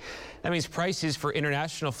airspace. That means prices for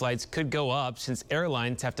international flights could go up since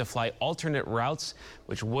airlines have to fly alternate routes,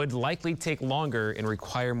 which would likely take longer and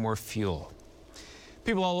require more fuel.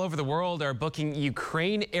 People all over the world are booking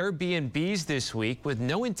Ukraine Airbnbs this week with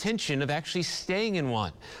no intention of actually staying in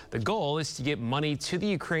one. The goal is to get money to the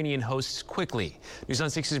Ukrainian hosts quickly. News on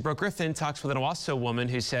 6's Brooke Griffin talks with an Owasso woman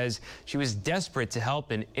who says she was desperate to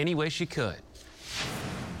help in any way she could.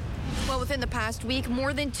 Well, within the past week,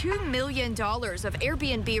 more than $2 million of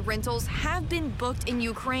Airbnb rentals have been booked in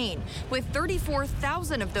Ukraine, with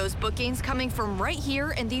 34,000 of those bookings coming from right here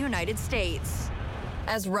in the United States.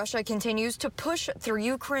 As Russia continues to push through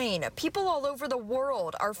Ukraine, people all over the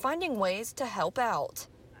world are finding ways to help out.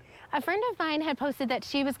 A friend of mine had posted that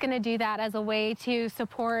she was going to do that as a way to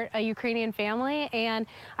support a Ukrainian family, and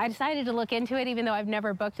I decided to look into it even though I've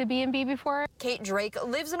never booked a B&B before. Kate Drake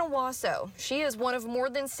lives in Owasso. She is one of more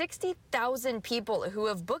than 60,000 people who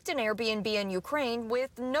have booked an Airbnb in Ukraine with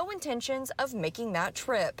no intentions of making that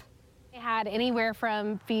trip. They had anywhere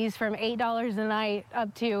from fees from $8 a night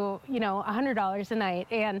up to, $100 a night,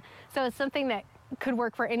 and so it's something that could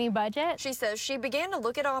work for any budget. She says she began to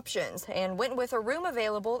look at options and went with a room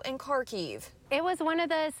available in Kharkiv. It was one of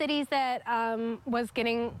the cities that was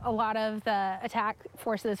getting a lot of the attack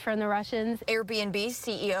forces from the Russians. Airbnb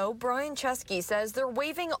CEO Brian Chesky says they're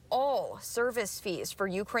waiving all service fees for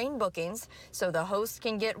Ukraine bookings so the hosts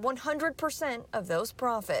can get 100% of those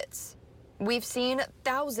profits. We've seen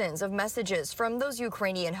thousands of messages from those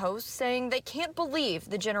Ukrainian hosts saying they can't believe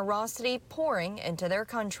the generosity pouring into their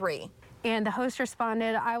country. And the host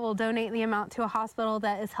responded, "I will donate the amount to a hospital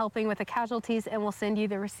that is helping with the casualties and will send you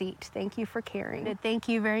the receipt. Thank you for caring." Thank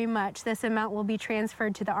you very much. This amount will be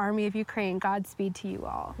transferred to the Army of Ukraine. Godspeed to you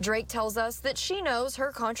all. Drake tells us that she knows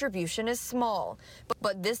her contribution is small,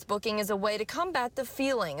 but this booking is a way to combat the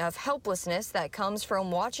feeling of helplessness that comes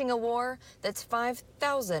from watching a war that's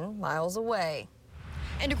 5,000 miles away.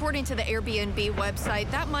 And according to the Airbnb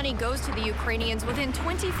website, that money goes to the Ukrainians within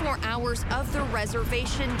 24 hours of the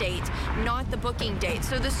reservation date, not the booking date.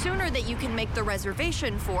 So the sooner that you can make the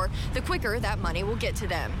reservation for, the quicker that money will get to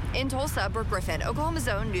them. In Tulsa, Brooke Griffin, Oklahoma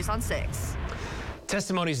Zone, News on 6.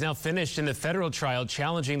 Testimony is now finished in the federal trial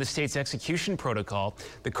challenging the state's execution protocol.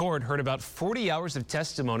 The court heard about 40 hours of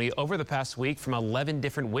testimony over the past week from 11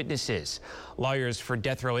 different witnesses. Lawyers for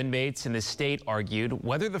death row inmates in the state argued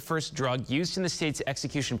whether the first drug used in the state's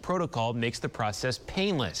execution protocol makes the process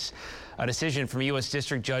painless. A decision from U.S.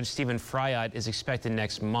 District Judge Stephen Friot is expected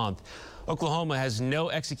next month. Oklahoma has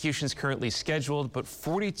no executions currently scheduled, but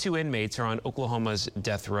 42 inmates are on Oklahoma's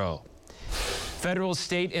death row. Federal,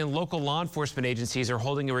 state, and local law enforcement agencies are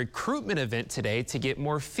holding a recruitment event today to get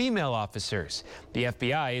more female officers. The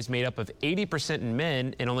FBI is made up of 80%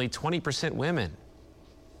 men and only 20% women.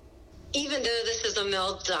 Even though this is a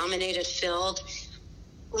male-dominated field,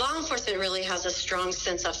 law enforcement really has a strong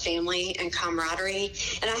sense of family and camaraderie.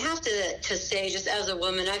 And I have to say, just as a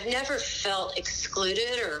woman, I've never felt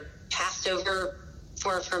excluded or passed over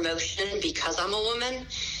for a promotion because I'm a woman.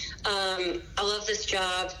 I love this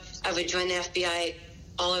job. I would join the FBI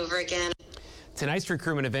all over again. Tonight's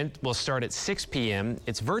recruitment event will start at 6 p.m.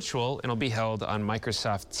 It's virtual and will be held on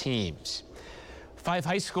Microsoft Teams. 5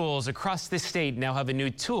 high schools across the state now have a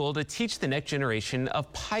new tool to teach the next generation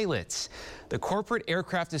of pilots. The Corporate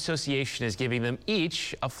Aircraft Association is giving them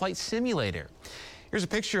each a flight simulator. Here's a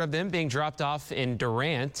picture of them being dropped off in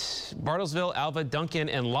Durant. Bartlesville, Alva, Duncan,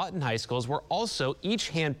 and Lawton high schools were also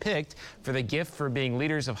each handpicked for the gift for being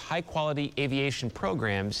leaders of high-quality aviation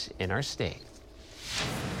programs in our state.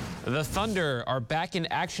 The Thunder are back in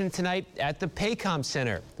action tonight at the Paycom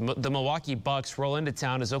Center. The Milwaukee Bucks roll into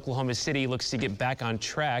town as Oklahoma City looks to get back on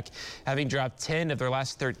track, having dropped 10 of their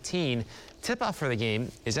last 13. Tip-off for the game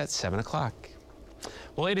is at 7 o'clock.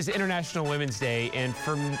 Well, it is International Women's Day, and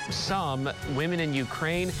for some women in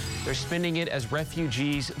Ukraine, they're spending it as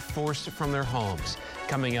refugees forced from their homes.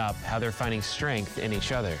 Coming up, how they're finding strength in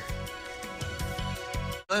each other.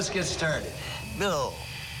 Let's get started. Bill,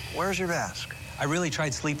 where's your mask? I really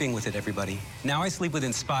tried sleeping with it, everybody. Now I sleep with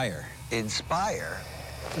Inspire. Inspire?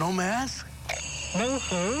 No mask?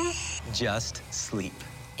 Just sleep.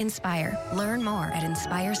 Inspire. Learn more at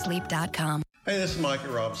inspiresleep.com. Hey, this is Mike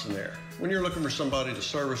at Robinson Air. When you're looking for somebody to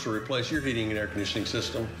service or replace your heating and air conditioning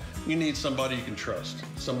system, you need somebody you can trust.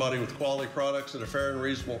 Somebody with quality products at a fair and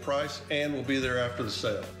reasonable price and will be there after the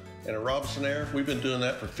sale. And at Robinson Air, we've been doing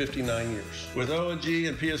that for 59 years. With O&G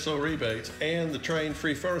and PSO rebates and the Trane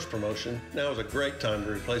free furnace promotion, now is a great time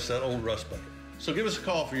to replace that old rust bucket. So give us a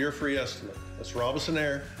call for your free estimate. That's Robinson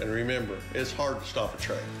Air, and remember, it's hard to stop a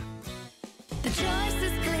trade. The choice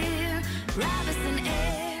is clear, Robinson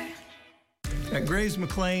Air. At Graves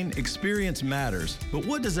McLean, experience matters, but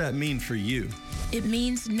what does that mean for you? It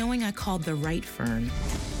means knowing I called the right firm.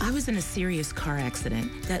 I was in a serious car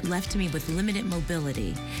accident that left me with limited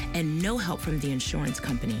mobility and no help from the insurance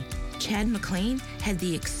company. Chad McLean had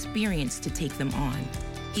the experience to take them on.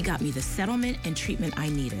 He got me the settlement and treatment I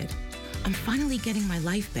needed. I'm finally getting my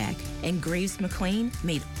life back, and Graves McLean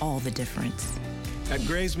made all the difference. At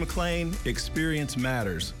Graves McLean, experience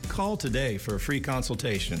matters. Call today for a free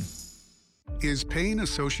consultation. Is pain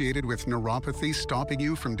associated with neuropathy stopping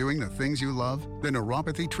you from doing the things you love? The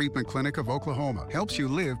Neuropathy Treatment Clinic of Oklahoma helps you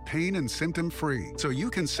live pain and symptom-free so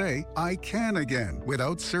you can say, I can again,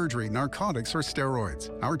 without surgery, narcotics, or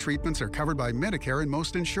steroids. Our treatments are covered by Medicare and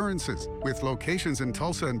most insurances. With locations in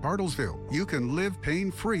Tulsa and Bartlesville, you can live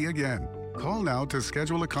pain-free again. Call now to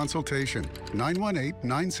schedule a consultation.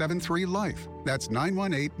 918-973-LIFE. That's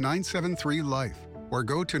 918-973-LIFE. Or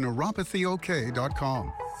go to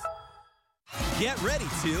neuropathyok.com. Get ready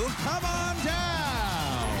to come on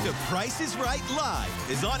down. The Price is Right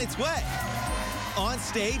Live is on its way. On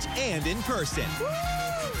stage and in person. Woo!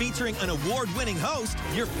 Featuring an award-winning host,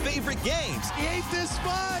 your favorite games. Ain't this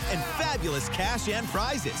fun? And fabulous cash and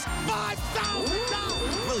prizes.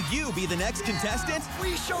 $5,000! Will you be the next contestant?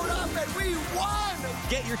 We showed up and we won!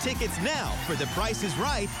 Get your tickets now for The Price is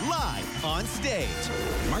Right Live on stage.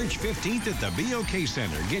 March 15th at the BOK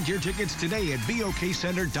Center. Get your tickets today at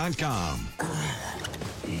BOKCenter.com.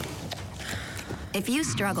 If you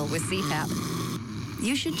struggle with CPAP,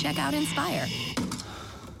 you should check out Inspire.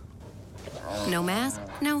 No mask,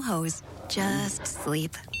 no hose, just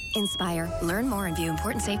sleep. Inspire. Learn more and view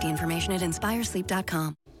important safety information at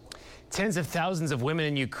inspiresleep.com. Tens of thousands of women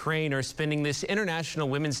in Ukraine are spending this International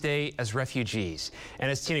Women's Day as refugees.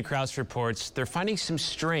 And as Tina Kraus reports, they're finding some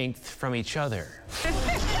strength from each other.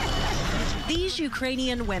 These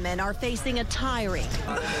Ukrainian women are facing a tiring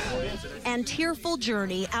and tearful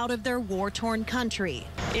journey out of their war-torn country.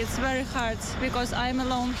 It's very hard because I'm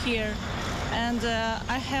alone here and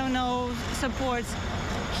I have no support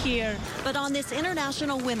here. But on this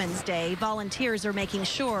International Women's Day, volunteers are making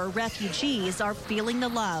sure refugees are feeling the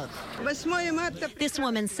love. This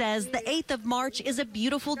woman says the 8th of March is a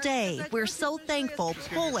beautiful day. We're so thankful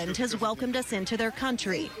Poland has welcomed us into their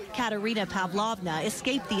country. Katerina Pavlovna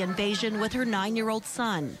escaped the invasion with her 9-year-old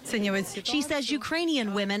son. She says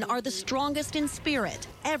Ukrainian women are the strongest in spirit.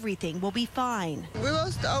 Everything will be fine. We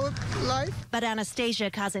lost our life. But Anastasia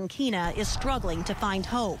Kazankina is struggling to find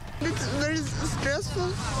hope. It's very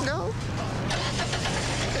stressful. No.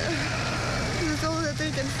 That's all that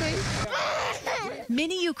they can say.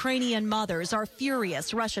 Many Ukrainian mothers are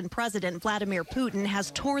furious Russian President Vladimir Putin has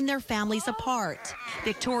torn their families apart.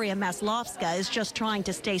 Victoria Maslovska is just trying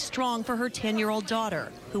to stay strong for her 10-year-old daughter,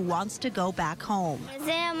 who wants to go back home.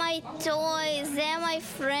 They're my toys, they're my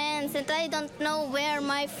friends, and I don't know where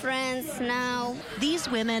my friends now. These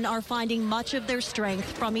women are finding much of their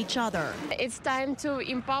strength from each other. It's time to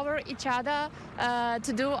empower each other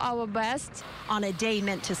to do our best. On a day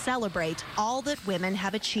meant to celebrate all that women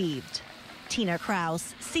have achieved. Tina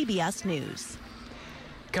Kraus, CBS News.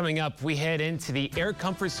 Coming up, we head into the Air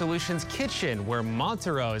Comfort Solutions kitchen, where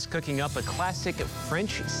Montereau is cooking up a classic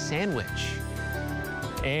French sandwich.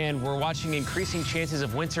 And we're watching increasing chances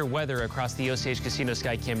of winter weather across the Osage Casino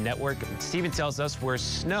Skycam network. Steven tells us where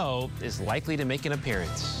snow is likely to make an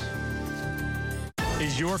appearance.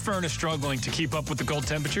 Is your furnace struggling to keep up with the cold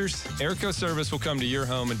temperatures? Airco Service will come to your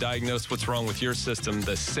home and diagnose what's wrong with your system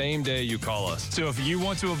the same day you call us. So if you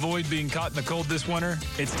want to avoid being caught in the cold this winter,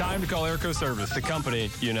 it's time to call Airco Service, the company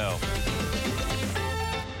you know.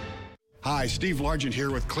 Hi, Steve Largent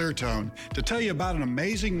here with Cleartone to tell you about an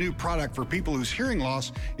amazing new product for people whose hearing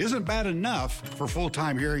loss isn't bad enough for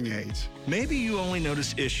full-time hearing aids. Maybe you only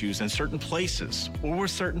notice issues in certain places or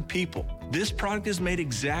with certain people. This product is made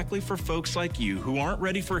exactly for folks like you who aren't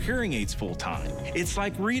ready for hearing aids full-time. It's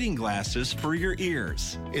like reading glasses for your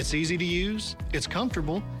ears. It's easy to use, it's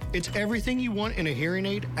comfortable, it's everything you want in a hearing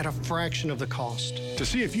aid at a fraction of the cost. To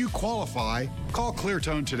see if you qualify, call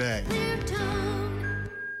Cleartone today.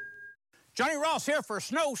 Johnny Ross here for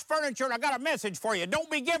Snow's Furniture, and I got a message for you. Don't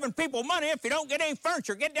be giving people money if you don't get any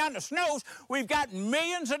furniture. Get down to Snow's. We've got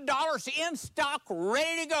millions of dollars in stock,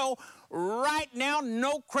 ready to go. Right now,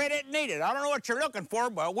 no credit needed. I don't know what you're looking for,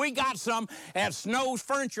 but we got some at Snow's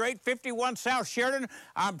Furniture, 851 South Sheridan.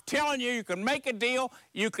 I'm telling you, you can make a deal.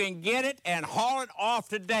 You can get it and haul it off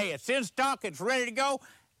today. It's in stock. It's ready to go.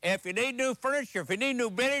 If you need new furniture, if you need new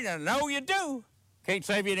bedding, and I know you do, can't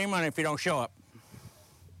save you any money if you don't show up.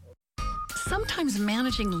 Sometimes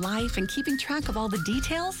managing life and keeping track of all the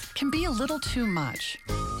details can be a little too much.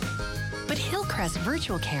 But Hillcrest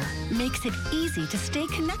Virtual Care makes it easy to stay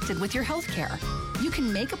connected with your health care. You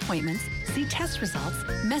can make appointments, see test results,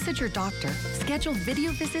 message your doctor, schedule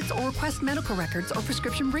video visits, or request medical records or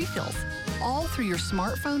prescription refills, all through your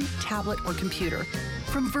smartphone, tablet, or computer,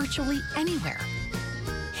 from virtually anywhere.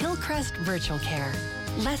 Hillcrest Virtual Care.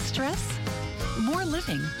 Less stress, more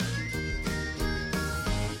living.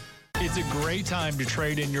 It's a great time to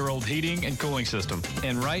trade in your old heating and cooling system.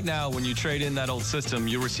 And right now, when you trade in that old system,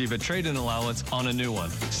 you'll receive a trade-in allowance on a new one.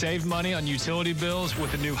 Save money on utility bills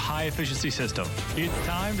with a new high-efficiency system. It's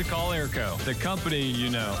time to call Airco, the company you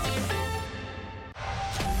know.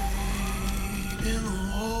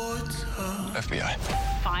 FBI.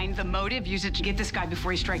 Find the motive, use it to get this guy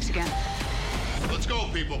before he strikes again. Let's go,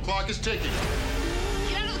 people. Clock is ticking.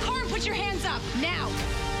 Get out of the car and put your hands up, now!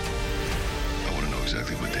 I want to know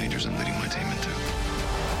exactly what dangers I'm leading my team into.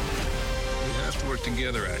 We have to work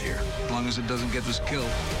together out here, as long as it doesn't get us killed.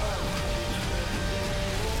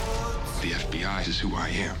 The FBI is who I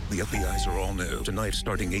am. The FBI's are all new. Tonight,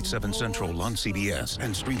 starting 8/7 Central on CBS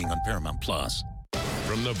and streaming on Paramount+.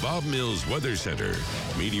 From the Bob Mills Weather Center,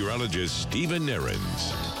 meteorologist Stephen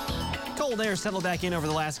Aarons. Cold air settled back in over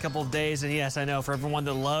the last couple of days, and yes, I know for everyone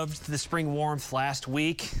that loved the spring warmth last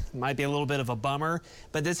week, it might be a little bit of a bummer,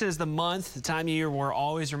 but this is the month, the time of year we're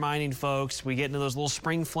always reminding folks, we get into those little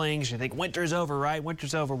spring flings, you think winter's over, right?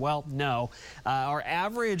 Winter's over. Well, no. Our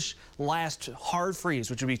average last hard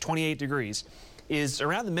freeze, which would be 28 degrees, is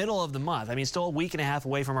around the middle of the month. I mean, still a week and a half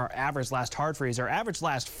away from our average last hard freeze. Our average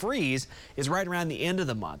last freeze is right around the end of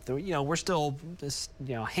the month. You know, we're still this,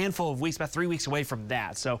 a handful of weeks, about 3 weeks away from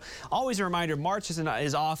that. So always a reminder, March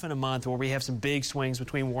is often a month where we have some big swings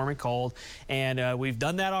between warm and cold, and we've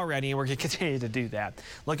done that already, and we're going to continue to do that.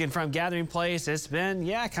 Looking from Gathering Place, it's been,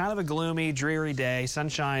 kind of a gloomy, dreary day.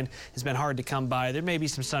 Sunshine has been hard to come by. There may be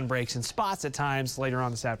some sun breaks in spots at times later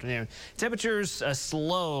on this afternoon. Temperatures, a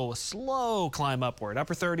slow climb upward,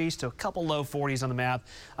 upper 30s to a couple low 40s on the map.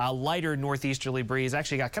 Lighter northeasterly breeze.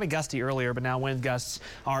 Actually got kind of gusty earlier, but now wind gusts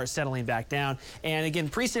are settling back down. And again,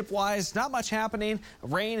 precip-wise, not much happening.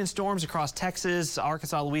 Rain and storms across Texas,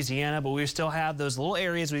 Arkansas, Louisiana, but we still have those little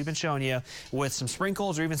areas we've been showing you with some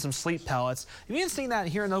sprinkles or even some sleet pellets. You've even seen that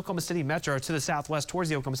here in the Oklahoma City Metro, to the southwest towards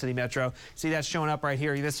the Oklahoma City Metro. See that showing up right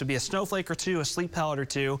here. This would be a snowflake or two, a sleet pellet or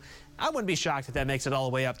two. I wouldn't be shocked if that makes it all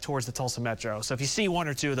the way up towards the Tulsa Metro. So if you see one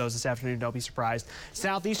or two of those this afternoon, don't be surprised.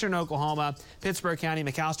 Southeastern Oklahoma, Pittsburgh County,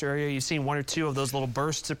 McAlester area, you've seen one or two of those little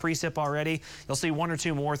bursts of precip already. You'll see one or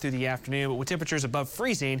two more through the afternoon, but with temperatures above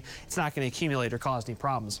freezing, it's not going to accumulate or cause any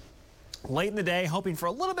problems. Late in the day, hoping for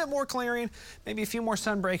a little bit more clearing, maybe a few more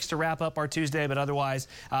sun breaks to wrap up our Tuesday, but otherwise,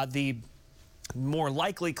 the more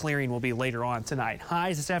likely clearing will be later on tonight.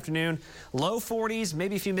 Highs this afternoon, low 40s,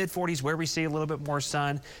 maybe a few mid 40s where we see a little bit more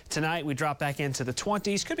sun. Tonight we drop back into the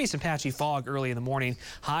 20s. Could be some patchy fog early in the morning.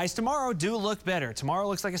 Highs tomorrow do look better. Tomorrow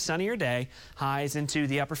looks like a sunnier day. Highs into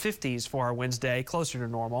the upper 50s for our Wednesday, closer to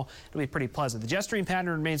normal. It'll be pretty pleasant. The jet stream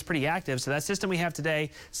pattern remains pretty active, so that system we have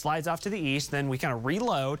today slides off to the east. Then we kind of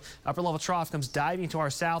reload. Upper level trough comes diving to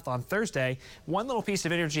our south on Thursday. One little piece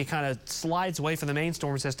of energy kind of slides away from the main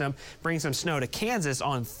storm system, brings some snow to Kansas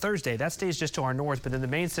on Thursday. That stays just to our north, but then the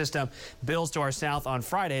main system builds to our south on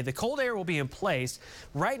Friday. The cold air will be in place.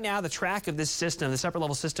 Right now, the track of this system, this upper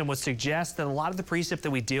level system, would suggest that a lot of the precip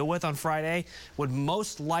that we deal with on Friday would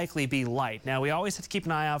most likely be light. Now, we always have to keep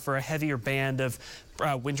an eye out for a heavier band of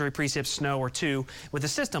wintry precip, snow or two with a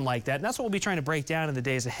system like that, and that's what we'll be trying to break down in the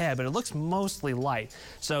days ahead, but it looks mostly light.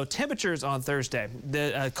 So temperatures on Thursday,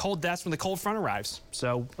 that's when the cold front arrives.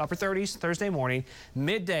 So upper 30s Thursday morning,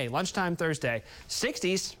 midday, lunchtime Thursday,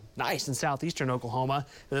 60s. Nice in southeastern Oklahoma.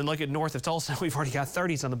 And then look at north of Tulsa. We've already got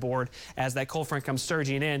 30s on the board as that cold front comes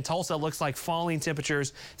surging in. Tulsa looks like falling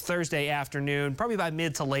temperatures Thursday afternoon, probably by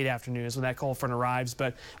mid to late afternoon is when that cold front arrives,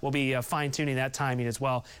 but we'll be fine-tuning that timing as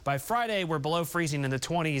well. By Friday, we're below freezing in the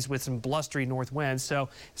 20s with some blustery north winds. So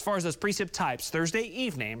as far as those precip types, Thursday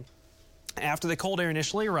evening, after the cold air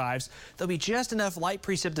initially arrives, there'll be just enough light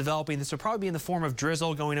precip developing. This will probably be in the form of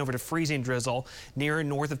drizzle going over to freezing drizzle near and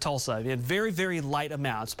north of Tulsa. In very, very light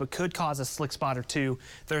amounts, but could cause a slick spot or two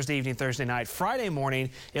Thursday evening, Thursday night. Friday morning,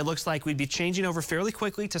 it looks like we'd be changing over fairly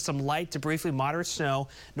quickly to some light to briefly moderate snow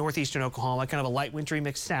northeastern Oklahoma, kind of a light wintry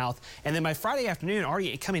mix south. And then by Friday afternoon,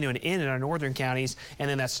 already coming to an end in our northern counties, and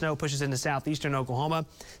then that snow pushes into southeastern Oklahoma.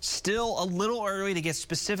 Still a little early to get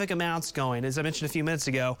specific amounts going. As I mentioned a few minutes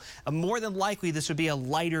ago, more than likely this would be a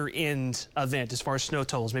lighter end event as far as snow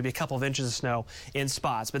totals, maybe a couple of inches of snow in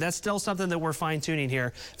spots. But that's still something that we're fine-tuning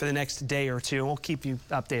here for the next day or two. We'll keep you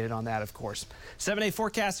updated on that, of course. 7-day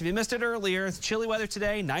forecast, if you missed it earlier, it's chilly weather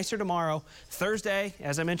today, nicer tomorrow. Thursday,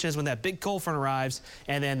 as I mentioned, is when that big cold front arrives,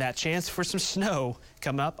 and then that chance for some snow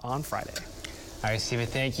coming up on Friday. All right, Stephen,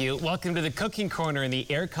 thank you. Welcome to the Cooking Corner in the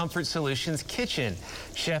Air Comfort Solutions kitchen.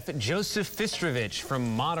 Chef Joseph Fistrovich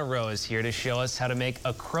from Montereau is here to show us how to make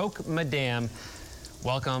a croque madame.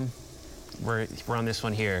 Welcome. We're on this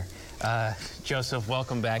one here. Joseph,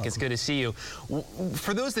 welcome back. It's good to see you.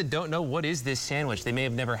 For those that don't know, what is this sandwich? They may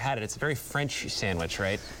have never had it. It's a very French sandwich,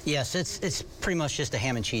 right? Yes, it's pretty much just a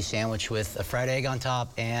ham and cheese sandwich with a fried egg on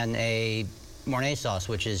top and a Mornay sauce,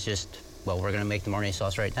 which is just, well, we're going to make the Mornay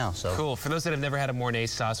sauce right now. So cool. For those that have never had a Mornay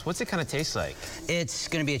sauce, what's it kind of taste like? It's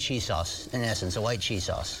going to be a cheese sauce, in essence, a white cheese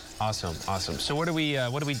sauce. Awesome, awesome. So what do we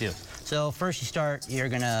do? So first you're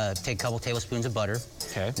going to take a couple tablespoons of butter.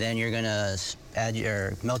 Okay. Then you're going to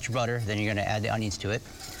melt your butter. Then you're going to add the onions to it.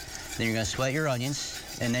 Then you're going to sweat your onions.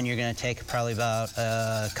 And then you're going to take probably about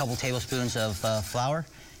a couple tablespoons of flour.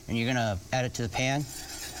 And you're going to add it to the pan.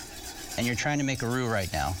 And you're trying to make a roux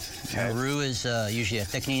right now. Okay. A roux is usually a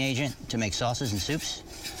thickening agent to make sauces and soups.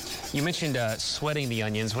 You mentioned sweating the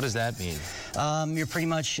onions. What does that mean? You're pretty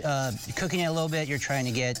much cooking it a little bit. You're trying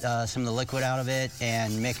to get some of the liquid out of it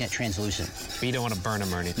and making it translucent. But you don't want to burn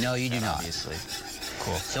them or anything. No, you do not. Obviously.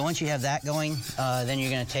 Cool. So once you have that going, then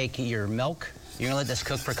you're going to take your milk. You're going to let this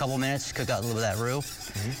cook for a couple minutes, cook out a little bit of that roux.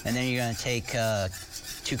 Mm-hmm. And then you're going to take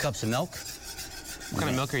 2 cups of milk. What kind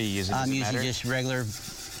of milk are you using? I'm using just regular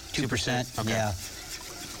 2%. Okay. Yeah.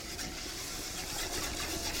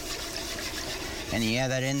 And you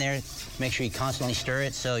add that in there. Make sure you constantly stir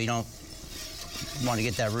it so you don't want to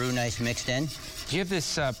get that roux nice mixed in. Do you have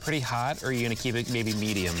this pretty hot, or are you going to keep it maybe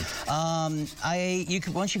medium?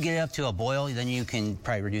 Once you get it up to a boil, then you can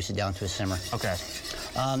probably reduce it down to a simmer. Okay.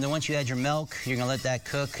 Then once you add your milk, you're going to let that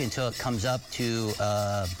cook until it comes up to,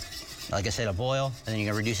 like I said, a boil. And then you're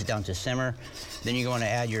going to reduce it down to a simmer. Then you're going to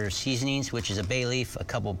add your seasonings, which is a bay leaf, a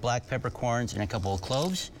couple black peppercorns, and a couple of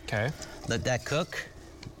cloves. Okay. Let that cook.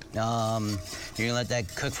 You're going to let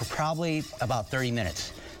that cook for probably about 30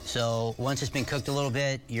 minutes. So once it's been cooked a little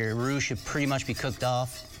bit, your roux should pretty much be cooked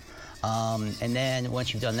off. And then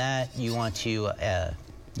once you've done that, you want to you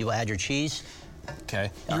will add your cheese. Okay.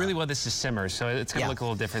 You really want this to simmer, so it's going to look a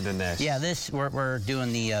little different than this. Yeah, we're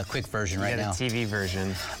doing the quick version right now. The TV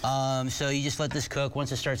version. So you just let this cook.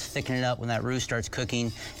 Once it starts thickening up, when that roux starts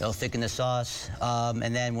cooking, it'll thicken the sauce.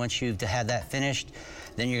 And then once you've had that finished,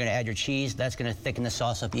 then you're going to add your cheese. That's going to thicken the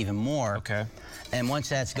sauce up even more. Okay. And once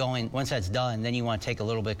that's done, then you want to take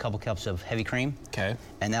a couple cups of heavy cream. Okay.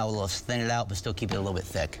 And that will thin it out, but still keep it a little bit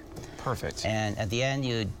thick. Perfect. And at the end,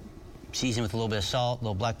 you season with a little bit of salt, a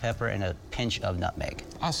little black pepper, and a pinch of nutmeg.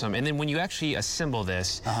 Awesome. And then when you actually assemble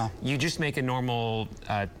this, you just make a normal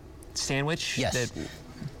sandwich? Yes.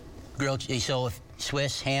 Grilled. So if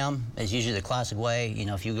Swiss ham is usually the classic way. You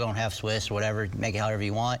know, if you don't have Swiss or whatever, make it however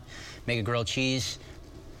you want. Make a grilled cheese.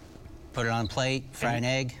 Put it on a plate, fry an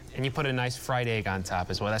egg. And you put a nice fried egg on top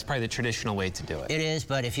as well. That's probably the traditional way to do it. It is,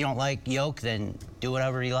 but if you don't like yolk, then do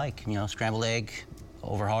whatever you like. You know, scrambled egg,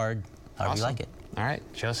 over hard, however you like it. All right,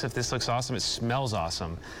 Joseph, this looks awesome. It smells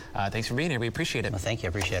awesome. Thanks for being here. We appreciate it. Well, thank you. I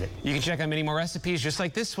appreciate it. You can check out many more recipes just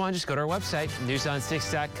like this one. Just go to our website,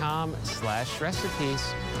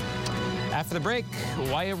 newson6.com/recipes. After the break,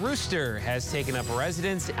 why a rooster has taken up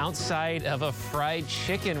residence outside of a fried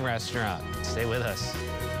chicken restaurant. Stay with us.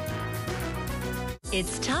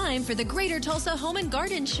 It's time for the Greater Tulsa Home and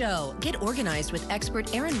Garden Show. Get organized with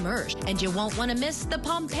expert Aaron Mersch, and you won't want to miss the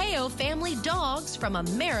Pompeo family dogs from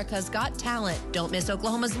America's Got Talent. Don't miss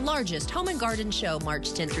Oklahoma's largest home and garden show,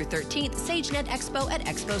 March 10th through 13th, SageNet Expo at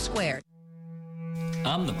Expo Square.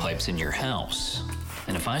 I'm the pipes in your house,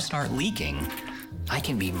 and if I start leaking, I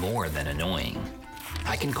can be more than annoying.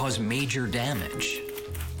 I can cause major damage.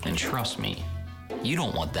 And trust me, you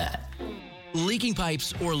don't want that. Leaking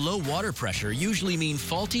pipes or low water pressure usually mean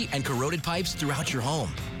faulty and corroded pipes throughout your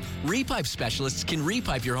home. Repipe specialists can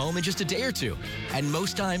repipe your home in just a day or two, and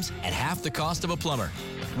most times at half the cost of a plumber.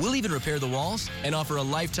 We'll even repair the walls and offer a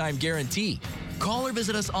lifetime guarantee. Call or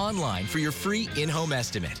visit us online for your free in-home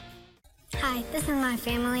estimate. Hi, this is my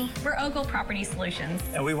family. We're Ogle Property Solutions.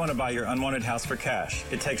 And we want to buy your unwanted house for cash.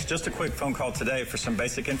 It takes just a quick phone call today for some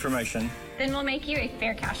basic information. Then we'll make you a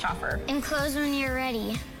fair cash offer. And close when you're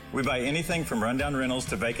ready. We buy anything from rundown rentals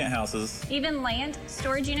to vacant houses. Even land,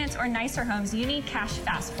 storage units, or nicer homes you need cash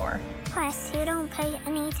fast for. Plus, you don't pay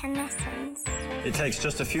any commissions. It takes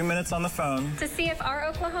just a few minutes on the phone to see if our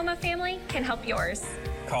Oklahoma family can help yours.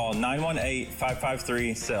 Call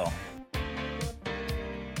 918-553-SELL.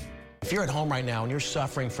 If you're at home right now and you're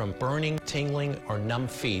suffering from burning, tingling, or numb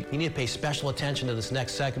feet, you need to pay special attention to this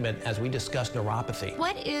next segment as we discuss neuropathy.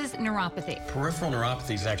 What is neuropathy? Peripheral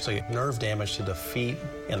neuropathy is actually nerve damage to the feet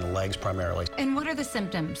and the legs primarily. And what are the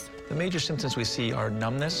symptoms? The major symptoms we see are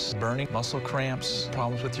numbness, burning, muscle cramps,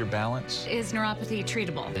 problems with your balance. Is neuropathy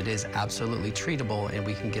treatable? It is absolutely treatable, and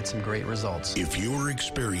we can get some great results. If you're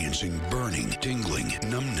experiencing burning, tingling,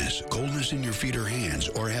 numbness, coldness in your feet or hands,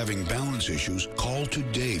 or having balance issues, call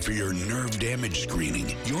today for your nerve damage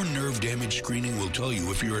screening. Your nerve damage screening will tell you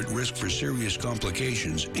if you're at risk for serious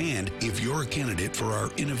complications and if you're a candidate for our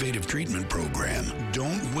innovative treatment program.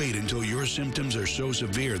 Don't wait until your symptoms are so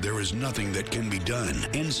severe there is nothing that can be done.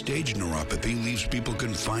 End-stage neuropathy leaves people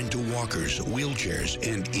confined to walkers, wheelchairs,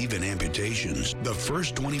 and even amputations. The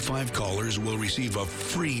first 25 callers will receive a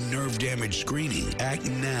free nerve damage screening. Act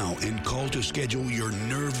now and call to schedule your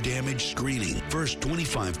nerve damage screening. First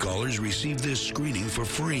 25 callers receive this screening for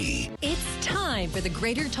free. It's time for the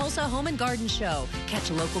Greater Tulsa Home and Garden Show. Catch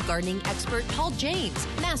local gardening expert Paul James,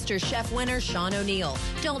 Master Chef winner Sean O'Neill.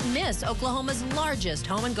 Don't miss Oklahoma's largest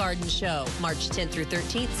home and garden show, March 10th through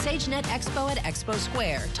 13th, SageNet Expo at Expo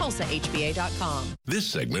Square, TulsaHBA.com. This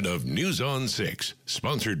segment of News on 6,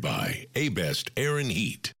 sponsored by A-Best Air and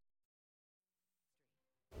Heat.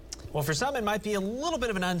 Well, for some, it might be a little bit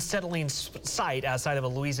of an unsettling sight outside of a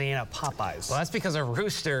Louisiana Popeyes. Well, that's because a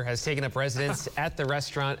rooster has taken up residence at the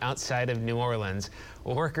restaurant outside of New Orleans.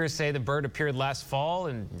 Well, workers say the bird appeared last fall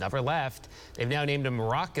and never left. They've now named him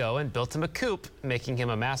Morocco and built him a coop, making him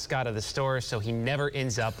a mascot of the store so he never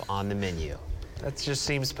ends up on the menu. That just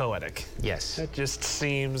seems poetic. Yes. That just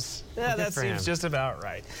seems, that seems just about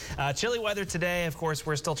right. Chilly weather today. Of course,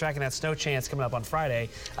 we're still tracking that snow chance coming up on Friday.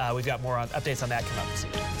 We've got more updates on that coming up this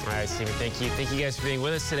evening. All right, Stephen, thank you. Thank you guys for being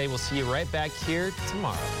with us today. We'll see you right back here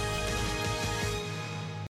tomorrow.